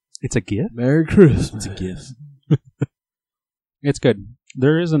 It's a gift? Merry Christmas. It's a gift. It's good.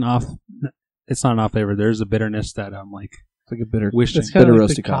 There is an off, it's not an off flavor, there's a bitterness that I'm, like, It's like a bitter. wishing. It's kind of Bitter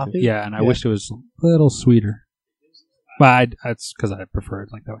like the roasty coffee. coffee. Yeah, and I Yeah. wish it was a little sweeter. But that's because I prefer it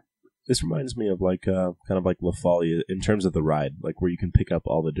like that way. This reminds me of like kind of like La Folie in terms of the ride, like where you can pick up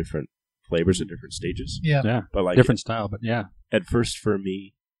all the different flavors at different stages. Yeah. Yeah, But like different style, but yeah. at first for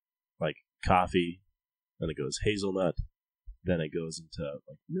me, like coffee, then it goes hazelnut, then it goes into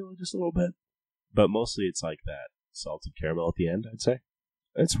like vanilla just a little bit, but mostly it's like that salted caramel at the end. I'd say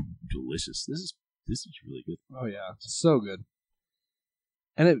it's delicious. This is really good. Oh yeah, so good.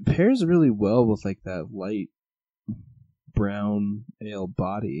 And it pairs really well with like that light brown ale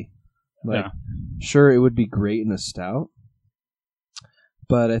body. Like, Yeah. sure, it would be great in a stout,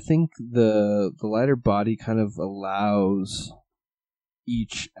 but I think the lighter body kind of allows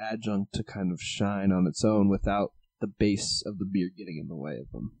each adjunct to kind of shine on its own without the base of the beer getting in the way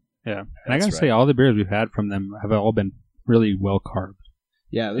of them. Yeah. And I That's gotta say, right. all the beers we've had from them have all been really well carved.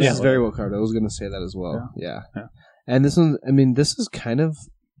 Yeah, this Yeah. is very well carved. I was going to say that as well. Yeah. Yeah. And this one, I mean, this is kind of,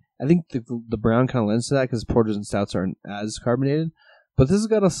 I think the brown kind of lends to that because porters and stouts aren't as carbonated. But this has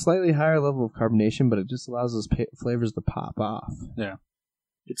got a slightly higher level of carbonation, but it just allows those flavors to pop off.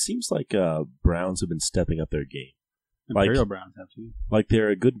 It seems like Browns have been stepping up their game. Like- Imperial Browns have too. Like they're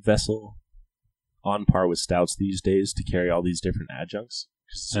a good vessel on par with stouts these days to carry all these different adjuncts.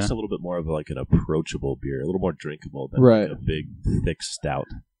 It's just a little bit more of like an approachable beer, a little more drinkable than Right. like a big, thick stout,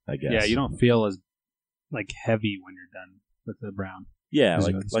 I guess. Yeah, you don't feel as like heavy when you're done with the brown. Yeah, Is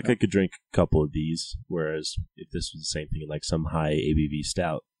like it- like I could drink a couple of these, whereas if this was the same thing in like some high ABV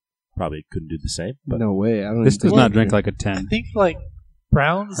stout, probably couldn't do the same. But No way. I don't This even does think not I drink can- like a I 10. think like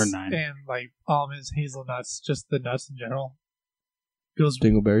browns Or 9. and like almonds, hazelnuts, just the nuts in general, goes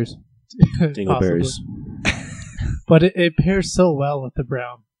Dingleberries. Dingleberries. possibly. But it pairs so well with the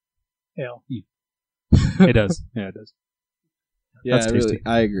brown ale. It does. Yeah, it does. Yeah, That's really. tasty.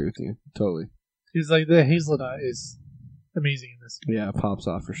 I agree with you. Totally. It's like the hazelnut is amazing in this. Yeah, it pops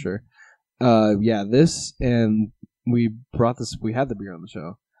off for sure. Yeah, this, and we had the beer on the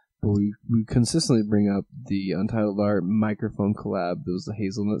show, but we consistently bring up the Untitled Art microphone collab. That was the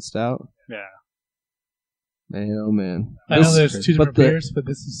hazelnut stout. Yeah. Man, oh man. I know This- there's two but different the- beers, but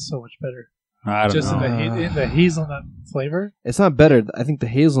this is so much better. I don't Just know. in the hazelnut flavor. It's not better. I think the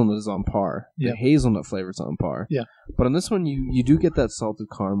hazelnut is on par. Yeah. The hazelnut flavor's on par. Yeah. But on this one, you do get that salted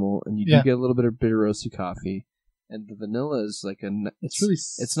caramel, and you do Yeah. get a little bit of bitter roasty coffee, and the vanilla is like It's really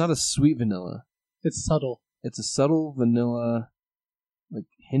it's not a sweet vanilla. it's subtle. It's a subtle vanilla, like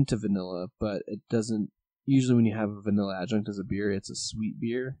hint of vanilla, but it doesn't. Usually, when you have a vanilla adjunct as a beer, it's a sweet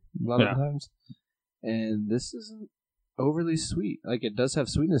beer a lot Yeah. of times. And this isn't overly sweet. Like, it does have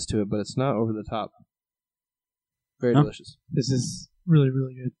sweetness to it, but it's not over the top. Very Huh? delicious. This is really,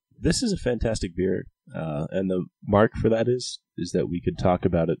 really good. This is a fantastic beer, and the mark for that is that we could talk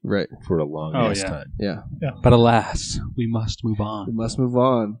about it Right. for a long Oh, ass yeah. time. Yeah. But alas, we must move We on. must move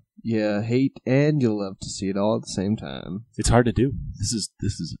on. Yeah, hate and you'll love to see it all at the same time. It's hard to do. This is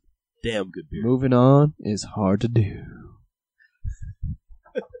a damn good beer. Moving on is hard to do.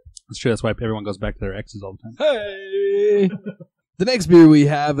 It's true. That's why everyone goes back to their exes all the time. Hey! The next beer we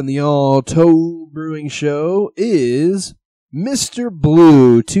have in the All-Toe Brewing Show is Mr.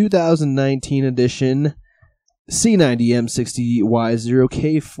 Blue 2019 edition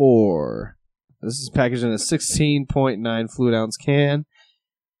C90M60Y0K4. This is packaged in a 16.9 fluid ounce can,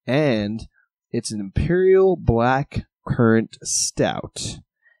 and it's an Imperial Black Currant Stout.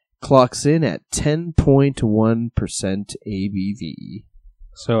 Clocks in at 10.1% ABV.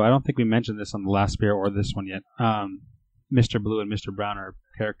 So I don't think we mentioned this on the last beer or this one yet. Mr. Blue and Mr. Brown are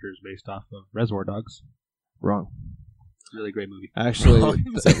characters based off of Reservoir Dogs. Wrong. Really great movie. Actually, Wrong?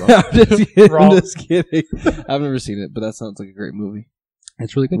 I'm just kidding. Wrong. I'm just kidding. I've never seen it, but that sounds like a great movie.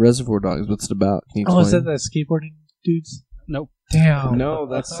 It's really good. Reservoir Dogs. What's it about? Can you Oh, is that explain? the skateboarding dudes? Nope. Damn. No,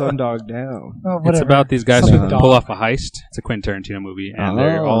 that's Sundog Down. Oh, whatever. It's about these guys Something who dog. pull off a heist. It's a Quentin Tarantino movie, and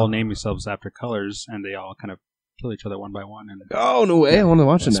they Oh. all name themselves after colors, and they all kind of kill each other one by one. And Oh no way! I want to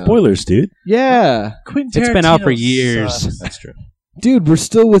watch it now. Spoilers, dude. Yeah, Quentin It's been out for Tarantino years. sucks. That's true. dude, we're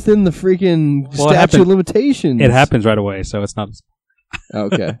still within the freaking Well, it statute happened- of limitations. it happens right away, so it's not.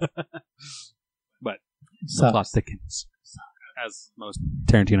 Okay. But the Sucks. plot thickens, as most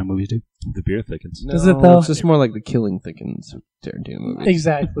Tarantino movies do. The beer thickens. No, Does it, though? It's just more like the killing thickens of Tarantino movies.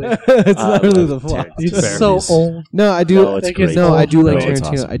 Exactly. It's I not really the love plot. Tarantino. It's Fair. so Movies. old. No, I do. No, it's Like, it's great. No, I do like No, it's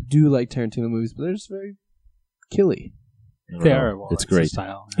Tarantino. awesome. I do like Tarantino movies, but they're just very killy. They are. Well, It's a great.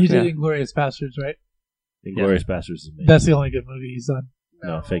 style. You did Yeah. Inglourious Bastards, right? Inglourious Bastards is amazing. That's the only good movie he's done.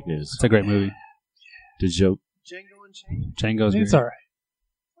 No, fake news. It's a great movie. The joke. Django Unchained. Django's It's great. alright.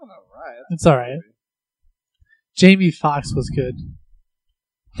 It's alright. Jamie Foxx was good.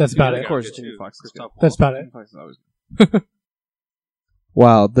 That's about Of it. course, Jamie Foxx is good. That's about it. Foxx is always good.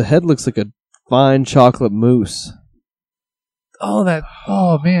 Wow, the head looks like a fine chocolate mousse. Oh, that.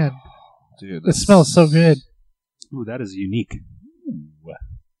 Oh, man. Dude, It smells so good. Ooh, that is unique.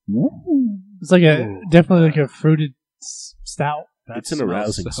 It's like a Ooh. definitely like a fruited stout. That It's an smells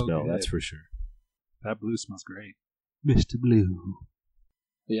arousing so smell, good. that's for sure. That blue smells great. Mr. Blue.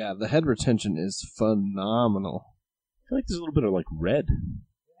 Yeah, the head retention is phenomenal. I feel like there's a little bit of like red.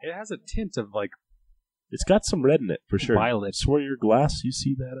 It has a tint of like It's got some red in it for sure. Violet. Swear your glass. You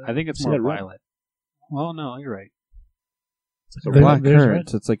see that? I think it's See more that red? violet. Well, no, you're right. It's like a There- red. Black there's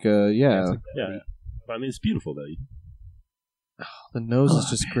currant. It's like a It's like Yeah. But I mean, it's beautiful though. the nose is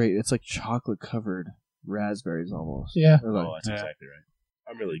just great. It's like chocolate covered raspberries almost. Yeah. Or like- Oh, that's Yeah. exactly right.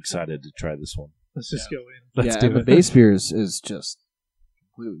 I'm really excited to try this one. Let's just go in. Let's yeah, do and the it. base beer is just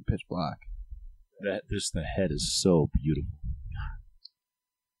completely pitch black. That just the head is so beautiful.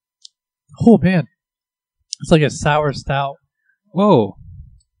 Oh, man. It's like a sour stout. Whoa.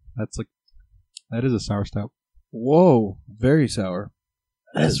 That is a sour stout. Whoa, very sour.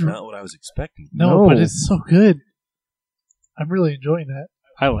 That's That's not what I was expecting. No, No. but it's so good. I'm really enjoying that.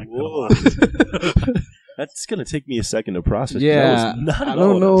 I like that a Whoa. lot. That's gonna take me a second to process. Yeah, That was not I at all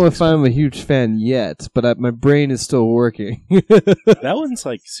don't what know was if I'm a huge fan yet, but my brain is still working. That one's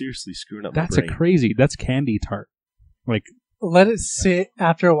like seriously screwing up That's my a brain. crazy. That's candy tart. Like Let it sit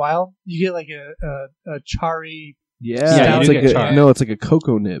after a while. You get like a charry. Yeah, Yeah, it's you like do get a, char. no, it's like a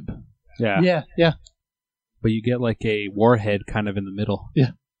cocoa nib. yeah, Yeah. but you get like a warhead kind of in the middle. This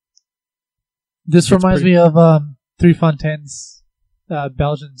That's reminds pretty- me of Three Fontaine's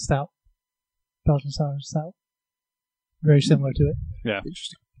Belgian stout. Belgian sour stout. Very similar to it.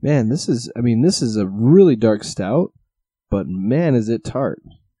 Interesting. Man, this is a really dark stout, but man, is it tart.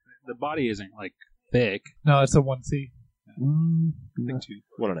 The body isn't like thick. No, it's a 1C. Mm, I think two.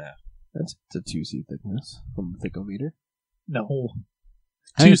 1.5. that's a 2C thickness from the thickometer. No.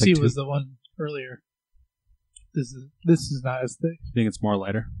 I think it's 2C like was two. the one earlier. This is not as thick. I think it's more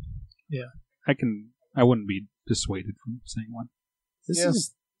lighter. Yeah. I wouldn't be dissuaded from saying one. This Yeah.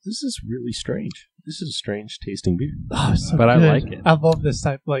 is really strange. This is a strange tasting beer. Oh, it's so But I good. like it. I love this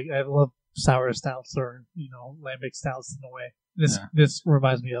type. Like I love sour stouts or lambic stouts in a way. This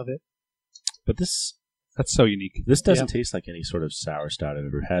reminds me of it. But this That's so unique. doesn't taste like any sort of sour stout I've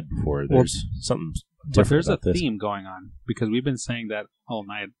ever had before. Well, There's something But different there's a about this. theme going on because we've been saying that all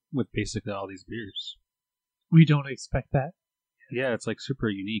night with basically all these beers. We don't expect that. Yeah, it's like super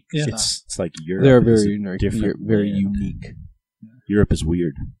unique. Yeah. It's like Europe. They're is very a unique. different Very land. unique. Europe is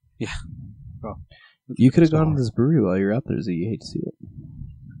weird. You could have gone to this brewery while you're out there, Z. You hate to see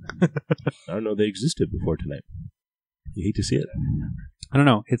it. I don't know they existed before tonight. You hate to see it. I don't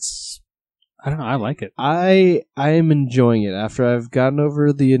know. I don't know. I like it. I am enjoying it. After I've gotten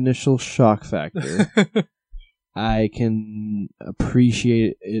over the initial shock factor, I can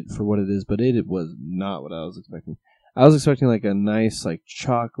appreciate it for what it is, but it was not what I was expecting. I was expecting like a nice, like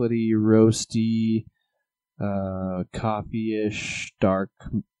chocolatey, roasty, coffee-ish, dark,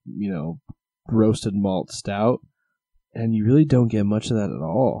 roasted malt stout, and you really don't get much of that at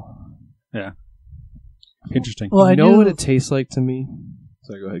all. Yeah. Interesting. Well, I You know knew what it tastes like to me?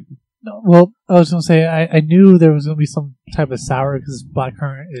 So go ahead. No, well, I was going to say, I knew there was going to be some type of sour because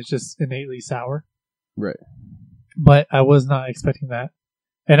blackcurrant is just innately sour. Right. But I was not expecting that.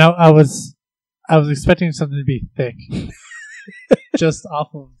 And I was expecting something to be thick. Just off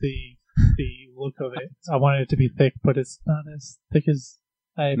of the look of it. I wanted it to be thick, but it's not as thick as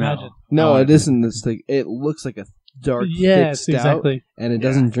I imagined. No, Oh, it isn't this thick. It looks like a dark, thick stout, exactly. and it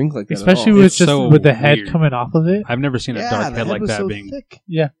doesn't drink like that Especially at all. with It's just so with the head weird. coming off of it. I've never seen a dark the head like was that so being. thick.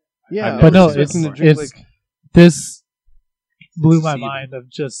 Yeah. Yeah, I've But no, never seen expecting it to before. drink like This blew my See, mind of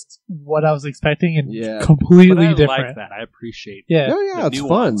just what I was expecting and Yeah. completely But I different. like that. I appreciate. Yeah. oh yeah, the it's fun.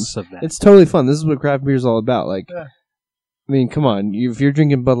 nuance of that. It's totally fun. This is what craft beer is all about. Like, Yeah. I mean, come on. If you're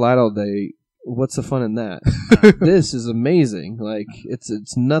drinking Bud Light all day, what's the fun in that? This is amazing. Like,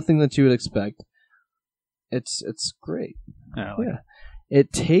 it's nothing that you would expect. It's great. Yeah, I like Yeah.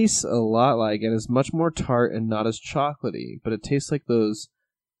 It tastes a lot like, and it's much more tart and not as chocolatey, but it tastes like those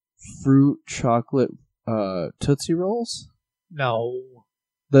fruit chocolate Tootsie Rolls. No.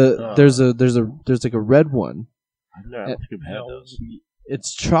 There's like a red one. I don't think I've had those.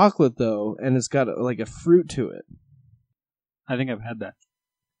 It's chocolate though, and it's got like a fruit to it. I think I've had that,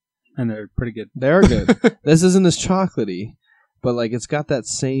 and they're pretty good. They are good. This isn't as chocolatey, but like it's got that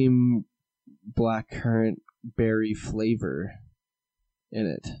same blackcurrant berry flavor in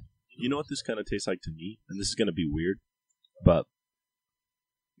it. You know what this kind of tastes like to me? And this is going to be weird, but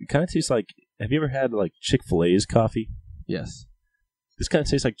it kind of tastes like, have you ever had like Chick-fil-A's coffee? Yes. This kind of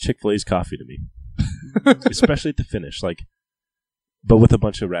tastes like Chick-fil-A's coffee to me. Especially at the finish, like, but with a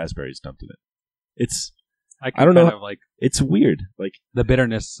bunch of raspberries dumped in it. I don't know. Kind of like It's weird. Like, the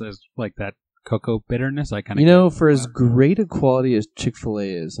bitterness is like that cocoa bitterness. I kind of You know, for as great a quality as Chick-fil-A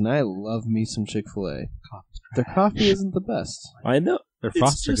is, and I love me some Chick-fil-A, their coffee isn't the best. I know. Their It's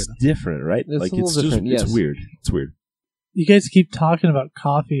frosts are just good. different, right? It's like, a little it's just, different, yes. it's weird. It's weird. You guys keep talking about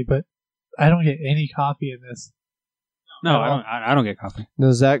coffee, but I don't get any coffee in this. No, I don't get coffee.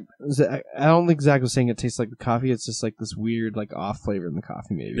 No, Zach, I don't think Zach was saying it tastes like the coffee. It's just like this weird, like off flavor in the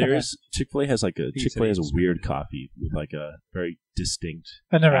coffee, maybe. There's Chick-fil-A has like a he Chick-fil-A said has a it's weird coffee with like a very distinct,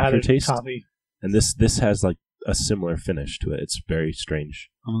 I never had a Aftertaste? coffee. and this has like a similar finish to it. It's very strange.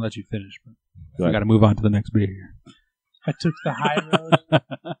 I'm gonna let you finish, but Go we ahead. got to move on to the next beer here. I took the high road.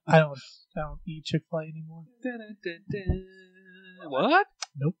 I don't eat Chick-fil-A anymore. What?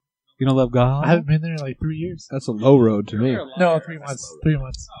 Nope. You don't love God? I haven't been there in like 3 years. That's a low road to me. No, 3 months. 3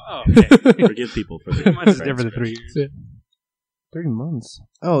 months. Oh, okay. Forgive people for 3 months is different than 3 years. That's it. 3 months.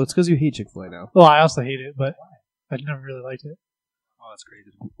 Oh, it's because you hate Chick-fil-A now. Well, I also hate it, but I never really liked it. Oh, that's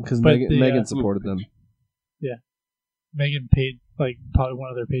crazy. Because But Megan supported them. Megan paid like probably one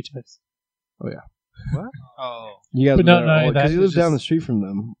of their paychecks. Oh, You guys But were no, there. no, that Because you was lived down the just- street from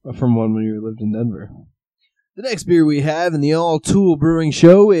them, from one when you lived in Denver. The next beer we have in the All Tool Brewing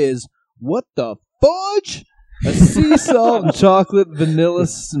Show is What the Fudge? A sea salt and chocolate vanilla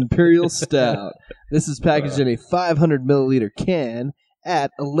imperial stout. This is packaged in a 500 milliliter can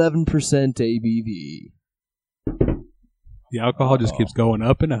at 11% ABV. the alcohol just keeps going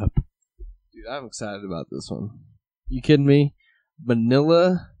up and up. Dude, I'm excited about this one. You kidding me?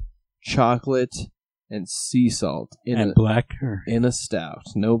 Vanilla, chocolate, and sea salt And black currant. in a stout.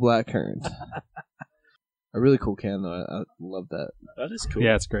 No black currant. A really cool can, though. I love that. That is cool.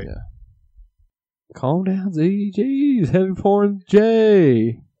 Yeah, it's great. Yeah. Calm down, Z. Jeez, heavy pouring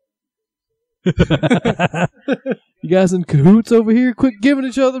J. You guys in cahoots over here? Quit giving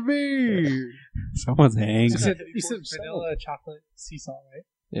each other beer. Someone's You angry. said vanilla, chocolate, sea salt,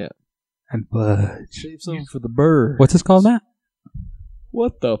 right? And fudge. Save some for the bird. What's this called, Matt?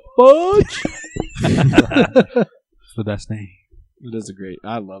 What the fudge? It's the best name. It is a great.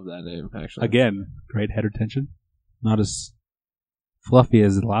 I love that name, actually. Again, great head retention. Not as fluffy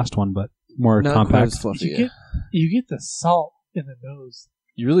as the last one, but more Not quite compact. as fluffy. You get the salt in the nose.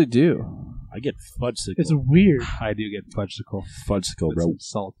 You really do. I get fudgesicle. It's weird. I do get fudgesicle. Fudgesicle, With bro. some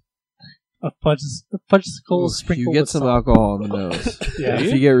salt. A fudgesicle sprinkled You get with some salt. alcohol in the nose. Yeah.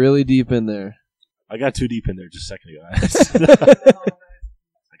 If you get really deep in there. I got too deep in there just a second ago.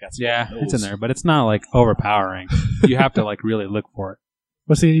 I got Yeah, it's in there, but it's not like overpowering. You have to like really look for it.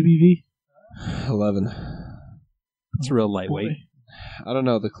 What's the ABV? 11. It's real lightweight. Boy. I don't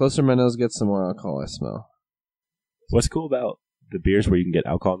know. The closer my nose gets, the more alcohol I smell. What's cool about the beers where you can get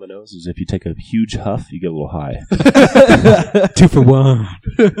alcohol in the nose is if you take a huge huff, you get a little high. 2 for 1.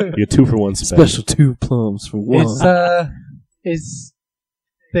 You get 2 for 1 Special 2 plums for 1. It's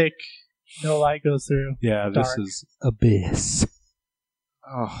thick. No light goes through. Yeah, Dark. this is Abyss.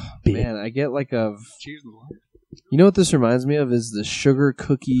 Oh, man. I get like a... You know what this reminds me of? Is the sugar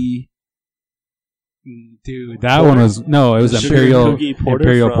cookie... Dude, that one was... No, it was Sugar Imperial cookie porter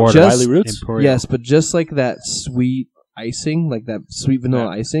Imperial from Porter. Just- Wiley Roots? Imperial. Yes, but just like that sweet icing, like that sweet vanilla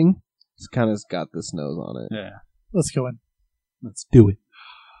icing, it's kind of got this nose on it. Yeah. Let's go in. Let's do it.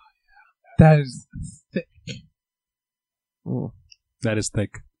 That is thick. Mm. That is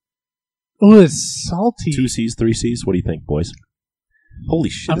thick. Oh, it's salty. 2 C's, 3 C's? What do you think, boys? Holy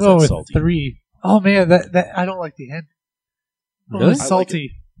shit, I'm is going that with salty. 3. Oh man, that I don't like the end. Oh, Really? it's I like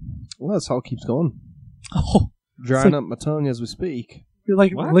salty. Well, that's how it keeps going. Oh, Drying up my tongue as we speak. you're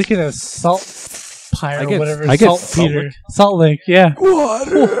like What? licking a salt pie I or get- whatever. I get Saltpeter. Salt lick, yeah.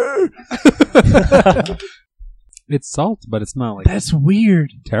 Water! It's salt, but it's not like That's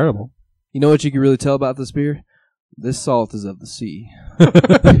weird. terrible. You know what you can really tell about this beer? This salt is of the sea.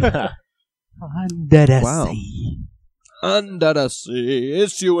 Wow. Under the sea,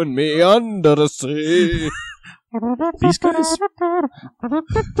 it's you and me under the sea. These guys...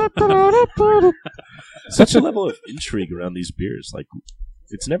 Such a level of intrigue around these beers. Like,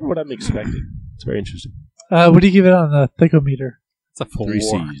 it's never what I'm expecting. It's very interesting. What do you give it on the thickometer? It's a 4. 3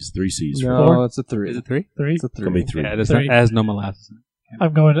 C's, 3 C's. No, Four? it's a 3. Is it 3? 3? It's a 3. Gonna be 3. Yeah, it Three. has no molasses in it.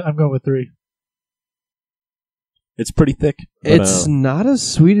 I'm going with 3. It's pretty thick. But, It's not as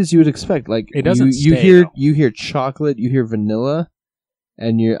sweet as you would expect. Like It doesn't you stay, hear though. you hear chocolate, you hear vanilla,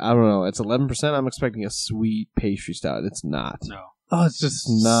 and I don't know. It's 11%. I'm expecting a sweet pastry stout. It's not. No. Oh, it's just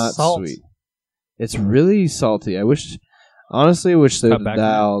It's not salt. sweet. It's really salty. Honestly, I wish they Cut would back have a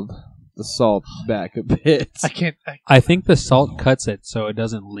bit. dialed the salt back a bit. I can't. I think the salt cuts it so it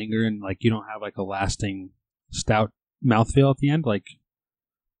doesn't linger and like you don't have like a lasting stout mouthfeel at the end. Like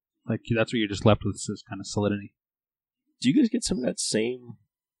that's what you're just left with is this kind of solidity. do you guys get some of that same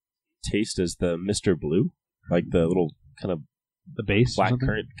taste as the Mr. Blue? Like the little kind of The base, or black something?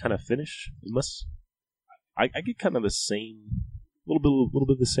 currant kind of finish? It must... I get kind of the same... little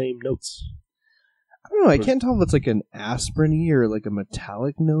bit of the same notes. I don't know. I can't tell if it's like an aspirin-y or like a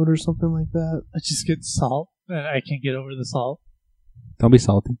metallic note or something like that. I just get salt, and I can't get over the salt. Don't be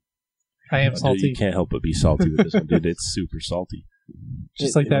salty. I am Dude, salty. you can't help but be salty with this one, dude. It's super salty.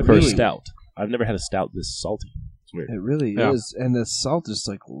 Just like that For a really- stout. I've never had a stout this salty. It's weird. It really Yeah. is, and the salt just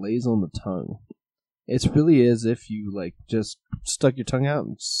like lays on the tongue. It really is if you like just stuck your tongue out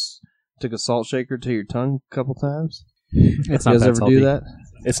and took a salt shaker to your tongue a couple times. It's You not guys that ever salty. do that?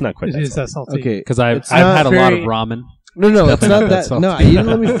 It's not quite It that is salty. that salty. Okay, Because I've It's had not a lot of very- ramen. no, it's Definitely not not that that. salty. No, you didn't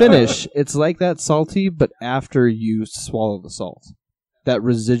let me finish. It's like that salty, but after you swallow the salt, that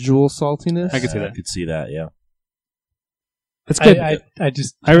residual saltiness. I can see I that. could see that, yeah. It's good. I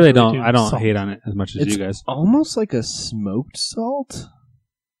just. I really generally don't. do I don't salt. hate on it as much as It's you guys. almost like a smoked salt.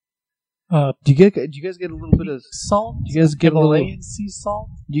 Uh, Do you guys get a little bit of? salt. Do you guys get a little? Himalayan sea salt.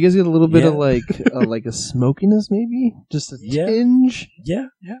 Do you guys get a little bit of Yeah. like a smokiness, maybe just a Yeah. tinge? Yeah.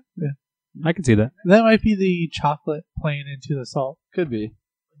 I can see that. That might be the chocolate playing into the salt. Could be.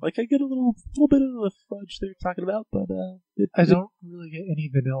 Like I get a little bit of the fudge they're talking about, but I don't really get any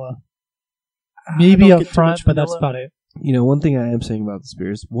vanilla. I Maybe don't up get too front, much but that's vanilla. about it. You know, one thing I am saying about this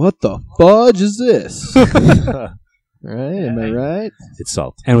beer is, what the fudge is this? Right? Am I right? It's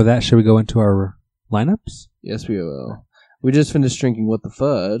salt. And with that, should we go into our lineups? Yes, we will. We just finished drinking What the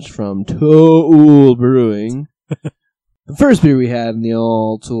Fudge from Tool Brewing. The first beer we had in the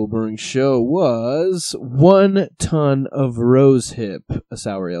All Tool Brewing show was 1 ton of Rosehip, a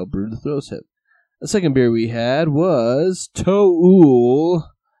sour ale brewed with Rosehip. The second beer we had was Tool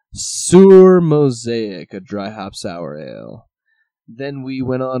Sur Mosaic, a dry hop sour ale. Then we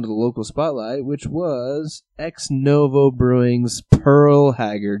went on to the local spotlight, which was Ex Novo Brewing's Pearl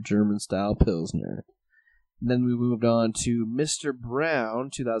Haggard German style Pilsner. Then we moved on to Mr. Brown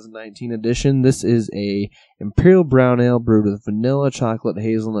 2019 edition. This is a Imperial Brown Ale brewed with vanilla, chocolate,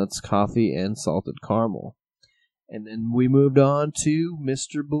 hazelnuts, coffee, and salted caramel. And then we moved on to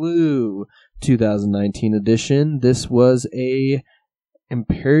Mr. Blue 2019 edition. This was a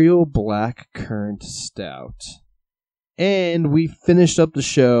Imperial Black Currant Stout. And we finished up the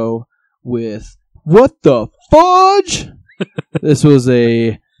show with What the Fudge? This was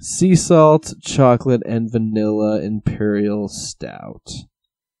a sea salt, chocolate, and vanilla Imperial Stout.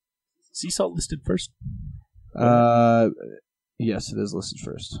 Sea salt listed first? Yes, it is listed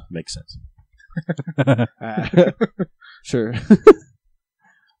first. Makes sense. Sure.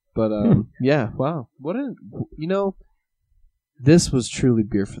 But yeah, wow. This was truly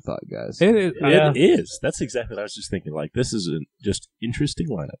beer for thought, guys. It is. It is. That's exactly what I was just thinking. Like, this is a just interesting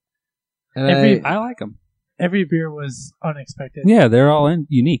lineup. And I like them. Every beer was unexpected. Yeah, they're all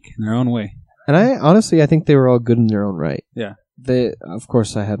unique in their own way. I honestly, I think they were all good in their own right. Yeah. Of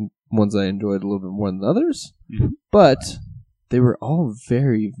course, I had ones I enjoyed a little bit more than others, Mhm. but they were all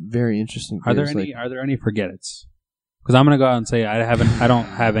very, very interesting. Are there beers. any forget-its? Because I'm gonna go out and say I don't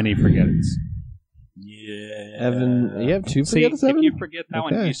have any forget-its. Yeah. Evan, you have two See, forget-its, if Evan? you forget that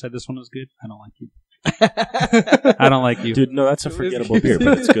one, Okay. you said this one was good. I don't like you. I don't like you. Dude, no, that's a forgettable beer,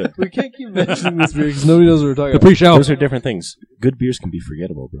 but it's good. We can't keep mentioning this beer because nobody knows what we're talking The about. pre-show. Those are different things. Good beers can be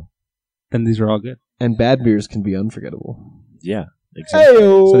forgettable, bro. Then these are all good. And bad beers can be unforgettable. Yeah, exactly.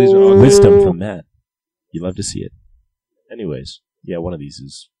 So these are all Wisdom from Matt. You love to see it. Anyways, yeah, one of these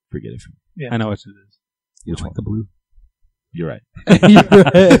is forget it. I know what it is. You Which don't like the blue, You're right.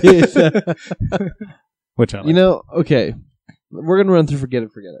 which I like. Okay. We're going to run through Forget It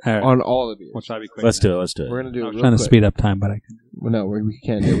All right. on all the beers. We'll try to be quick. Let's do it. Let's do We're it. going to do I it was real trying to quick. speed up time, but I can. Well, no, we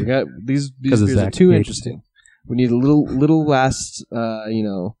can't do it. We got these 'Cause of beers are Zach. too Yeah. interesting. We need a little last,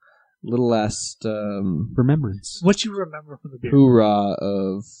 Remembrance. What you remember from the beer? hoorah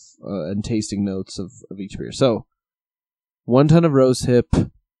of and tasting notes of each beer. So, 1 ton of rose hip.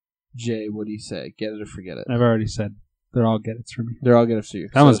 Jay, what do you say? Get it or forget it? I've already said they're all get-its for me. They're all get it for you.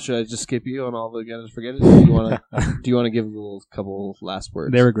 That So was- should I just skip you on all the get it or forget it? Or do you want to give a couple last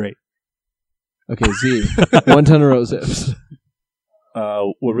words? They were great. Okay, Z. 1 ton of rose hips.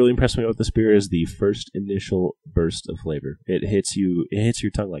 What really impressed me about this beer is the first initial burst of flavor. It hits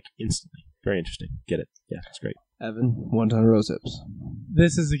your tongue like instantly. Very interesting. Get it? Yeah, it's great. Evan, 1 ton of rose hips.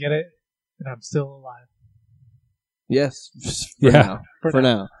 This is a get it, and I'm still alive. Yes. For Yeah. now. For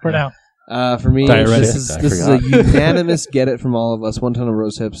now. For now. For me, Diuretic. this is a unanimous get it from all of us. 1 ton of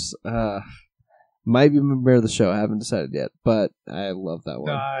rose hips. Might be my beer of the show. I haven't decided yet, but I love that one.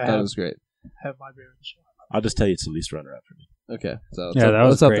 No, I That have- was great. Have my beer in the show. I'll just tell you it's the least runner-up for me. Okay, so Yeah, that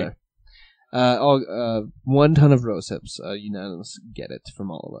was what's up great. there? 1 ton of rose hips. Unanimous get it from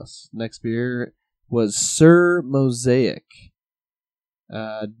all of us. Next beer was Sir Mosaic.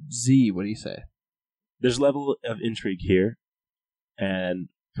 Z, what do you say? There's a level of intrigue here, and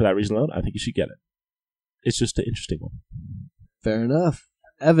for that reason alone, I think you should get it. It's just an interesting one. Fair enough.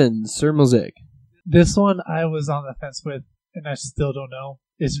 Evan, Sir Mosaic. This one I was on the fence with, and I still don't know.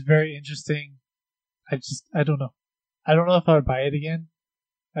 It's very interesting. I don't know. I don't know if I would buy it again.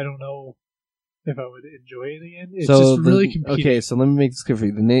 I don't know if I would enjoy it again. It's just really competing. Okay, so let me make this clear for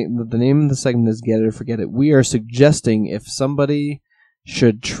you. The name of the segment is Get It or Forget It. We are suggesting if somebody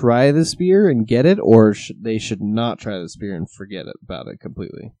should try this beer and get it, or they should not try this beer and forget about it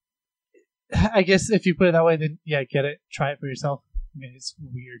completely. I guess if you put it that way, then yeah, get it. Try it for yourself. I mean, it's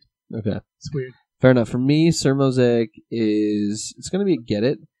weird. Okay. It's weird. Fair enough. For me, Sir Mosaic it's going to be a get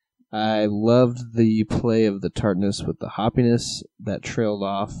it. I loved the play of the tartness with the hoppiness that trailed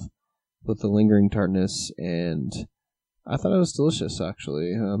off with the lingering tartness, and I thought it was delicious,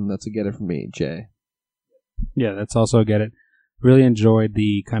 actually. That's a get it for me, Jay. Yeah, that's also a get it. Really enjoyed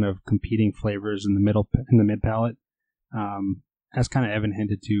the kind of competing flavors in the mid palate. As kind of Evan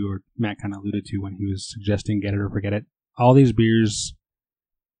hinted to, or Matt kind of alluded to when he was suggesting get it or forget it. All these beers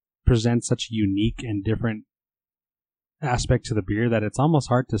present such a unique and different aspect to the beer that it's almost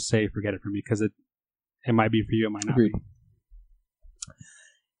hard to say forget it for me, because it might be for you, it might not Agreed. be.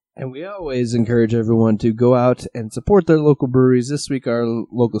 And we always encourage everyone to go out and support their local breweries. This week, our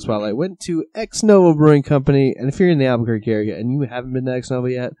local spotlight went to Ex Novo Brewing Company. And if you're in the Albuquerque area and you haven't been to Ex Novo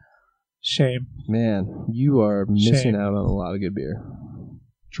yet, Shame. man, you are missing Shame. out on a lot of good beer.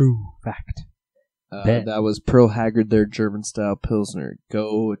 True fact. That was Pearl Haggard, their German-style Pilsner.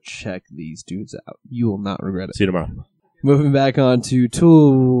 Go check these dudes out. You will not regret it. See you tomorrow. Moving back on to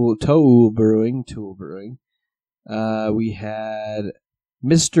Tool Brewing. We had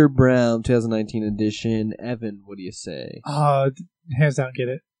Mr. Brown 2019 edition. Evan, what do you say? Hands down, get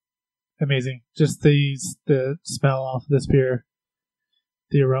it. Amazing. Just the smell off this beer.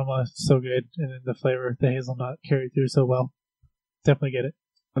 The aroma is so good, and then the flavor, the hazelnut carried through so well. Definitely get it.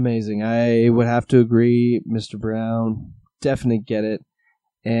 Amazing. I would have to agree, Mr. Brown. Definitely get it.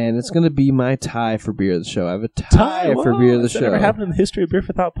 And it's going to be my tie for beer of the show. I have a tie for beer of the Has that show. never happened in the history of Beer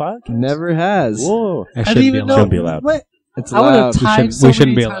for Thought podcast? Never has. Whoa. That I shouldn't didn't be even allowed. know. Shouldn't be allowed. What? It's I would allowed. have tied we so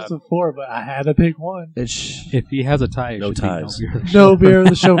shouldn't many be times allowed. before, but I had to pick one. If he has a tie, it No should ties. be no beer. No beer of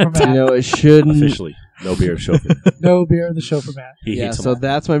the show from You Matt. know, it shouldn't. Officially. No beer show. No beer of the show for Matt. He Yeah, hates them so all.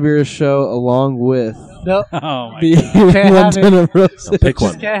 that's my beer show, along with No, Oh my the god! Can't have one ton of rose. No, pick just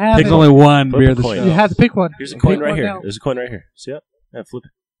one. can't have Pick it. There's only one Flip beer a of the coin. show. You have to pick one. Here's a Pick coin right one here. now. There's a coin right here. See it? Yeah, flip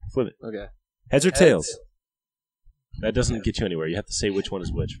it. Flip it. Okay. Heads or tails? That doesn't get you anywhere. You have to say which one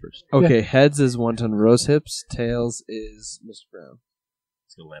is which first. Okay, heads is 1 ton rose hips. Tails is Mr. Brown.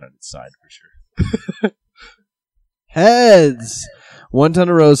 It's going to land on its side for sure. Heads! 1 ton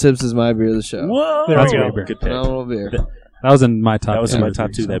of rose hips is my beer of the show. Whoa! There That's we a go. great beer. Good pick. Phenomenal beer. That was in my top. That was in two my or top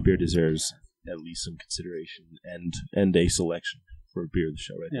three, two. so. That beer deserves at least some consideration and a selection for a beer of the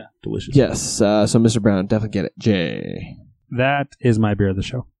show, right? Yeah. Delicious. Yes, so Mr. Brown, definitely get it. Jay. That is my beer of the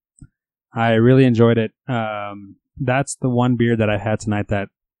show. I really enjoyed it. That's the one beer that I had tonight that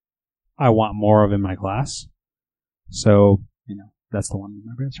I want more of in my glass. So, that's the one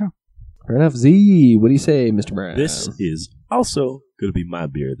my beer of the show. Fair enough. Z, what do you say, Mr. Brown? This is also going to be my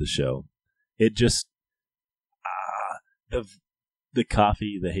beer of the show. It just the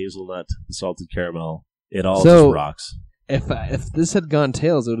coffee, the hazelnut, the salted caramel, it all So- just rocks. If this had gone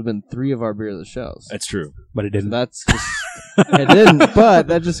tails, it would have been 3 of our beer of the shows. That's true. But it So didn't. that's just it didn't, but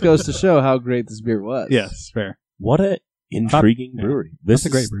that just goes to show how great this beer was. Yes, fair. What a intriguing Yeah. brewery. That's a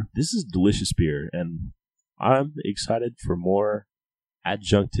great brew. This is delicious beer, and I'm excited for more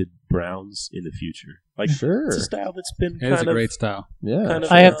adjuncted browns in the future. Like Sure. it's a style that's been It is kind a of great style. Yeah. kind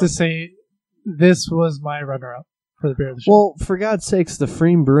of I have to say, this was my runner-up for the beer of the show. Well, for God's sakes, the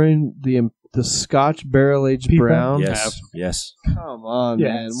Freem Brewing, the Scotch Barrel Aged People. Brown. yes. Come on,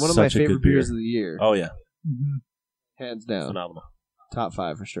 Yeah. man. One of my Such a good favorite beers beer. of the year. Oh yeah, Mhm. Hands down. phenomenal. Top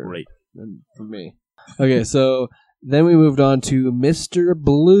 5 for sure. Great. And for me. Okay, so then we moved on to Mr.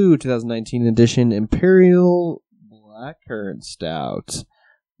 Blue 2019 edition Imperial Blackcurrant Stout.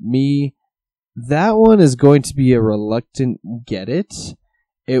 That one is going to be a reluctant get it.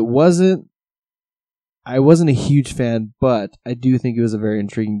 I wasn't a huge fan, but I do think it was a very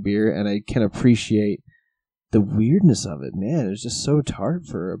intriguing beer, and I can appreciate the weirdness of it. Man, it was just so tart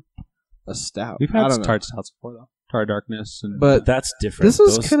for a stout. We've I had don't know. tart stouts before, though. Tart Darkness. And But That's different. this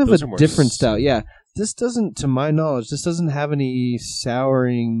was Those- kind of those a are more different stout. Yeah, this doesn't, to my knowledge, have any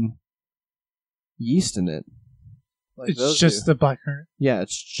souring yeast in it. Like It's those just do. the blackcurrant. Yeah,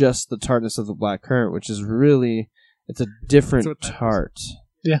 it's just the tartness of the black currant, which is really, it's a different That's what that is. tart.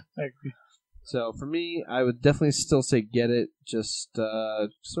 Yeah, I agree. So for me, I would definitely still say get it, just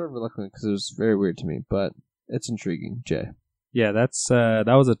sort of reluctant because it was very weird to me, but it's intriguing. Jay. yeah, that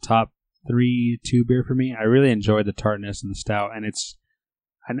was a top 3-2 beer for me. I really enjoyed the tartness and the stout, and it's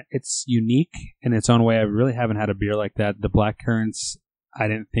unique in its own way. I really haven't had a beer like that. The black currants, I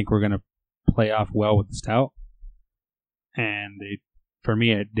didn't think were going to play off well with the stout, and for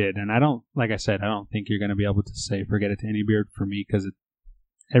me it did. And I don't think you're going to be able to say forget it to any beer for me because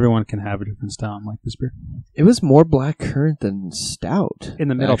everyone can have a different style and like this beer. It was more black currant than stout. In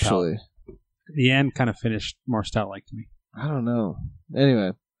the middle actually. The end kind of finished more stout-like to me. I don't know.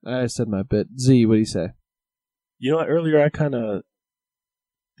 Anyway, I said my bit. Z, what do you say? You know what? Earlier, I kind of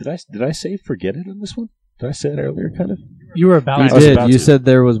did I say forget it on this one? Did I say it earlier? Kind of. You were about You I was did. about You to. said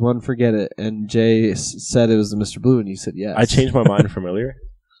there was one forget it, and Jay said it was the Mr. Blue, and you said yes. I changed my mind from earlier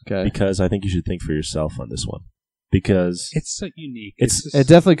Okay. because I think you should think for yourself on this one because It's so unique. It's- just- It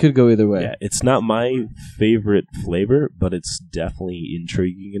definitely could go either way. yeah, it's not my favorite flavor, but it's definitely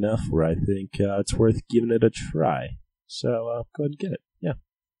intriguing enough where I think it's worth giving it a try. So go ahead and get it. Yeah.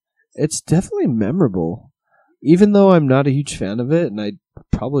 It's definitely memorable. Even though I'm not a huge fan of it, and I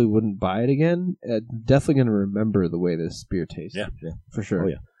probably wouldn't buy it again, I'm definitely going to remember the way this beer tastes. Yeah. For sure. Oh,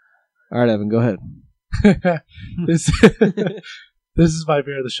 yeah. All right, Evan, go ahead. this this is my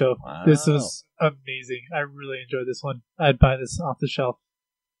beer of the show. Wow. This was amazing. I really enjoyed this one. I'd buy this off the shelf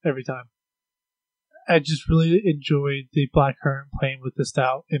every time. I just really enjoyed the blackcurrant playing with the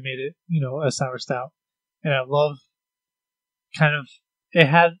stout. It made it, a sour stout. And I love it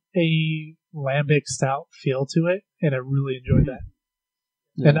had a lambic stout feel to it, and I really enjoyed that.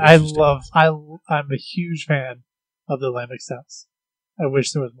 And I'm a huge fan of the lambic stouts. I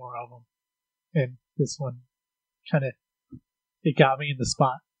wish there was more of them. And this one it got me in the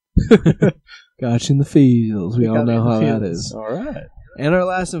spot. Got you in the feels. We It all got me know in the how that feels. is. All right. And our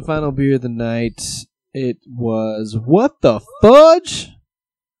last and final beer of the night, it was What the Fudge?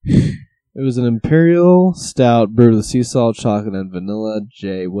 It was an Imperial Stout brewed with sea salt, chocolate, and vanilla.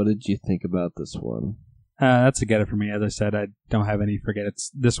 Jay, what did you think about this one? That's a get it for me. As I said, I don't have any forget it.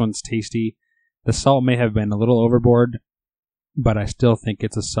 This one's tasty. The salt may have been a little overboard, but I still think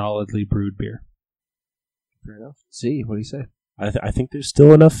it's a solidly brewed beer. Fair enough. Z, what do you say? I think there's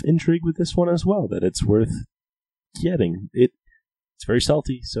still enough intrigue with this one as well that it's worth getting. It's very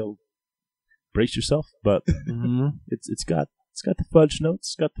salty, so brace yourself. But Mm-hmm. it's got the fudge notes,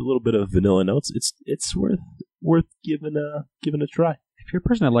 it's got the little bit of vanilla notes. It's worth giving a try. If you're a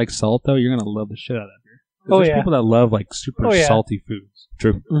person that likes salt, though, you're gonna love the shit out of that beer. 'Cause Oh, there's yeah. people that love like super Oh, yeah. salty foods.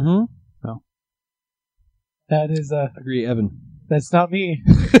 True. Mm-hmm. That is Agree, Evan. that's not me.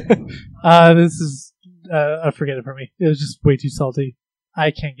 This is forget it for me. It was just way too salty. I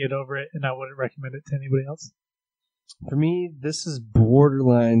can't get over it, and I wouldn't recommend it to anybody else. For me, this is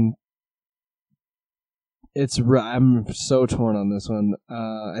borderline. I'm so torn on this one.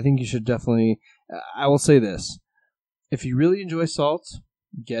 I think you should definitely. I will say this: if you really enjoy salt,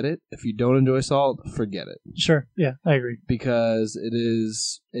 get it. If you don't enjoy salt, forget it, Sure, yeah, I agree. because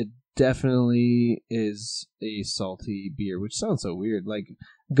it definitely is a salty beer, which sounds so weird. Like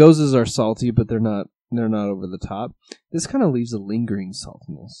Gozes are salty, but they're not over the top. This kind of leaves a lingering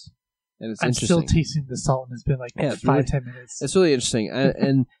saltiness, and it's I'm interesting. still tasting the salt, and it's been like Yeah, it's 5-10 minutes. It's really interesting,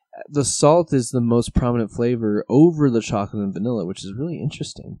 and the salt is the most prominent flavor over the chocolate and vanilla, which is really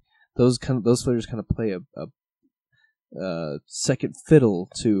interesting. Those flavors kind of play a second fiddle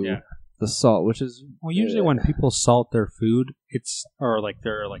to Yeah. the salt, which is Well, usually when people salt their food, or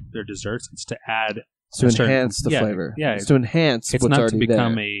their desserts, it's to add. to a certain- enhance the yeah, flavor. yeah, it's to enhance It's what's not to already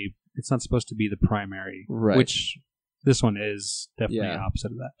become there. It's not supposed to be the primary, Right. which this one is definitely Yeah.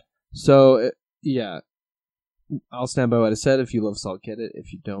 opposite of that. So yeah, I'll stand by what I said. If you love salt, get it.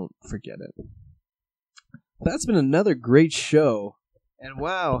 If you don't, forget it. That's been another great show, and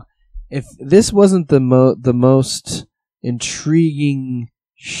wow, if this wasn't the most intriguing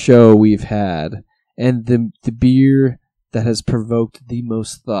show we've had, and the beer that has provoked the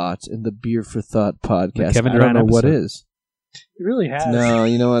most thought in the Beer for Thought podcast, Kevin I don't Durant know what episode. is. It really has. No,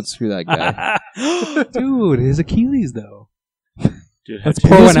 you know what? Screw that guy. Dude, his Achilles though. Dude, Let's how'd you-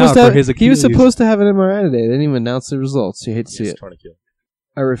 pour He was one out supposed to for have- his He was Achilles. supposed to have an MRI today. They didn't even announce the results. You hate to see Yes, it. tourniquet.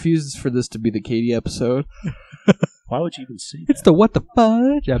 I refuse for this to be the Katie episode. Why would you even say It's that? the What the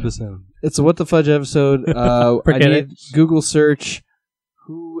Fudge episode. It's a What the Fudge episode. I Forget need Google search.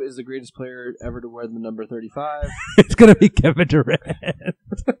 Who is the greatest player ever to wear the number 35? It's gonna be Kevin Durant.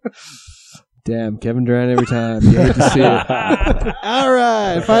 Damn, Kevin Durant every time. You hate to see it. All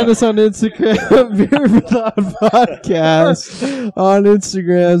right. Find us on Instagram, Beer for Thought Podcast. On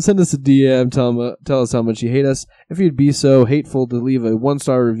Instagram, send us a DM. Tell us how much you hate us. If you'd be so hateful to leave a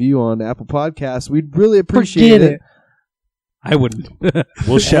 1-star review on Apple Podcasts, we'd really appreciate Forget it. I wouldn't.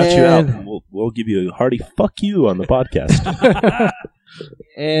 We'll shout you out. And- We'll give you a hearty fuck you on the podcast.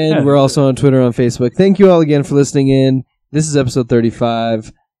 And we're also on Twitter, on Facebook. Thank you all again for listening in. This is episode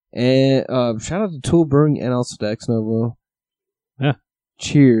 35. And shout out to Tool Brewing and also to Ex Novo. Yeah.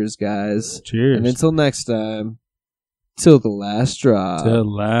 Cheers, guys. Cheers. And until next time, till the last drop. The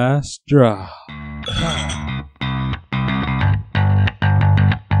last draw.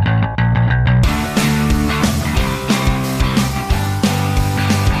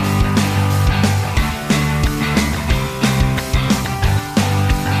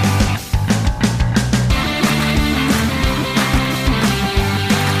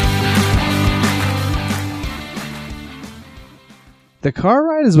 The car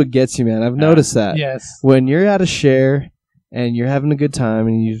ride is what gets you, man. I've noticed that. Yes. When you're at a share and you're having a good time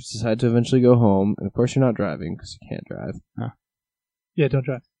and you decide to eventually go home, and of course you're not driving because you can't drive. Yeah, don't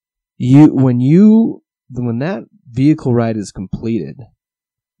drive. When that vehicle ride is completed,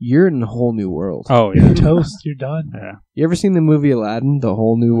 you're in a whole new world. Oh You're yeah. toast. You're done. Yeah. You ever seen the movie Aladdin, The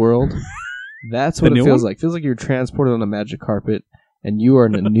Whole New World? That's The what it new feels one? like. It feels like you're transported on a magic carpet and you are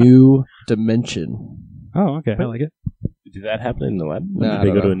in a new dimension. Oh okay. I like it. Did that happen in Aladdin? Nah, I Did they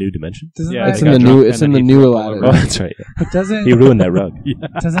don't go to know. a new dimension? Doesn't Yeah, that, It's they in got the drunk new. and It's then in the he new flipped all Aladdin. Oh, that's right. Yeah. but doesn't He ruined that rug.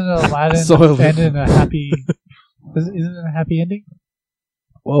 doesn't Aladdin Soiled it. end in a happy? Isn't it a happy ending?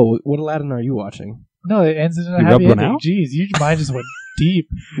 Whoa! What Aladdin are you watching? No, it ends in a You happy rubbed one ending. out? Jeez, your mind just went deep.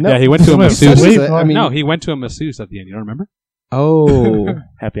 Yeah, he went to a Wait, masseuse. wait, I mean, No, he went to a masseuse at the end. You don't remember? Oh,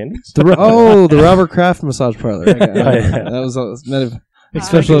 Happy endings? the Robert Kraft massage parlor. I got it. Oh, yeah. That was meant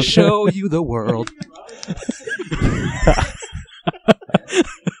Special of show you the world.